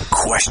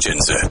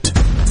questions it.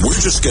 We're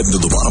just getting to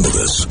the bottom of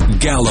this.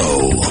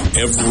 Gallo.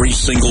 Every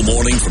single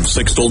morning from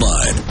 6 till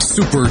 9.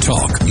 Super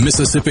Talk,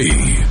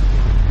 Mississippi.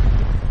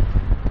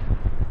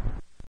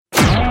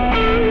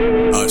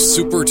 A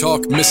Super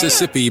Talk,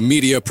 Mississippi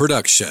media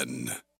production.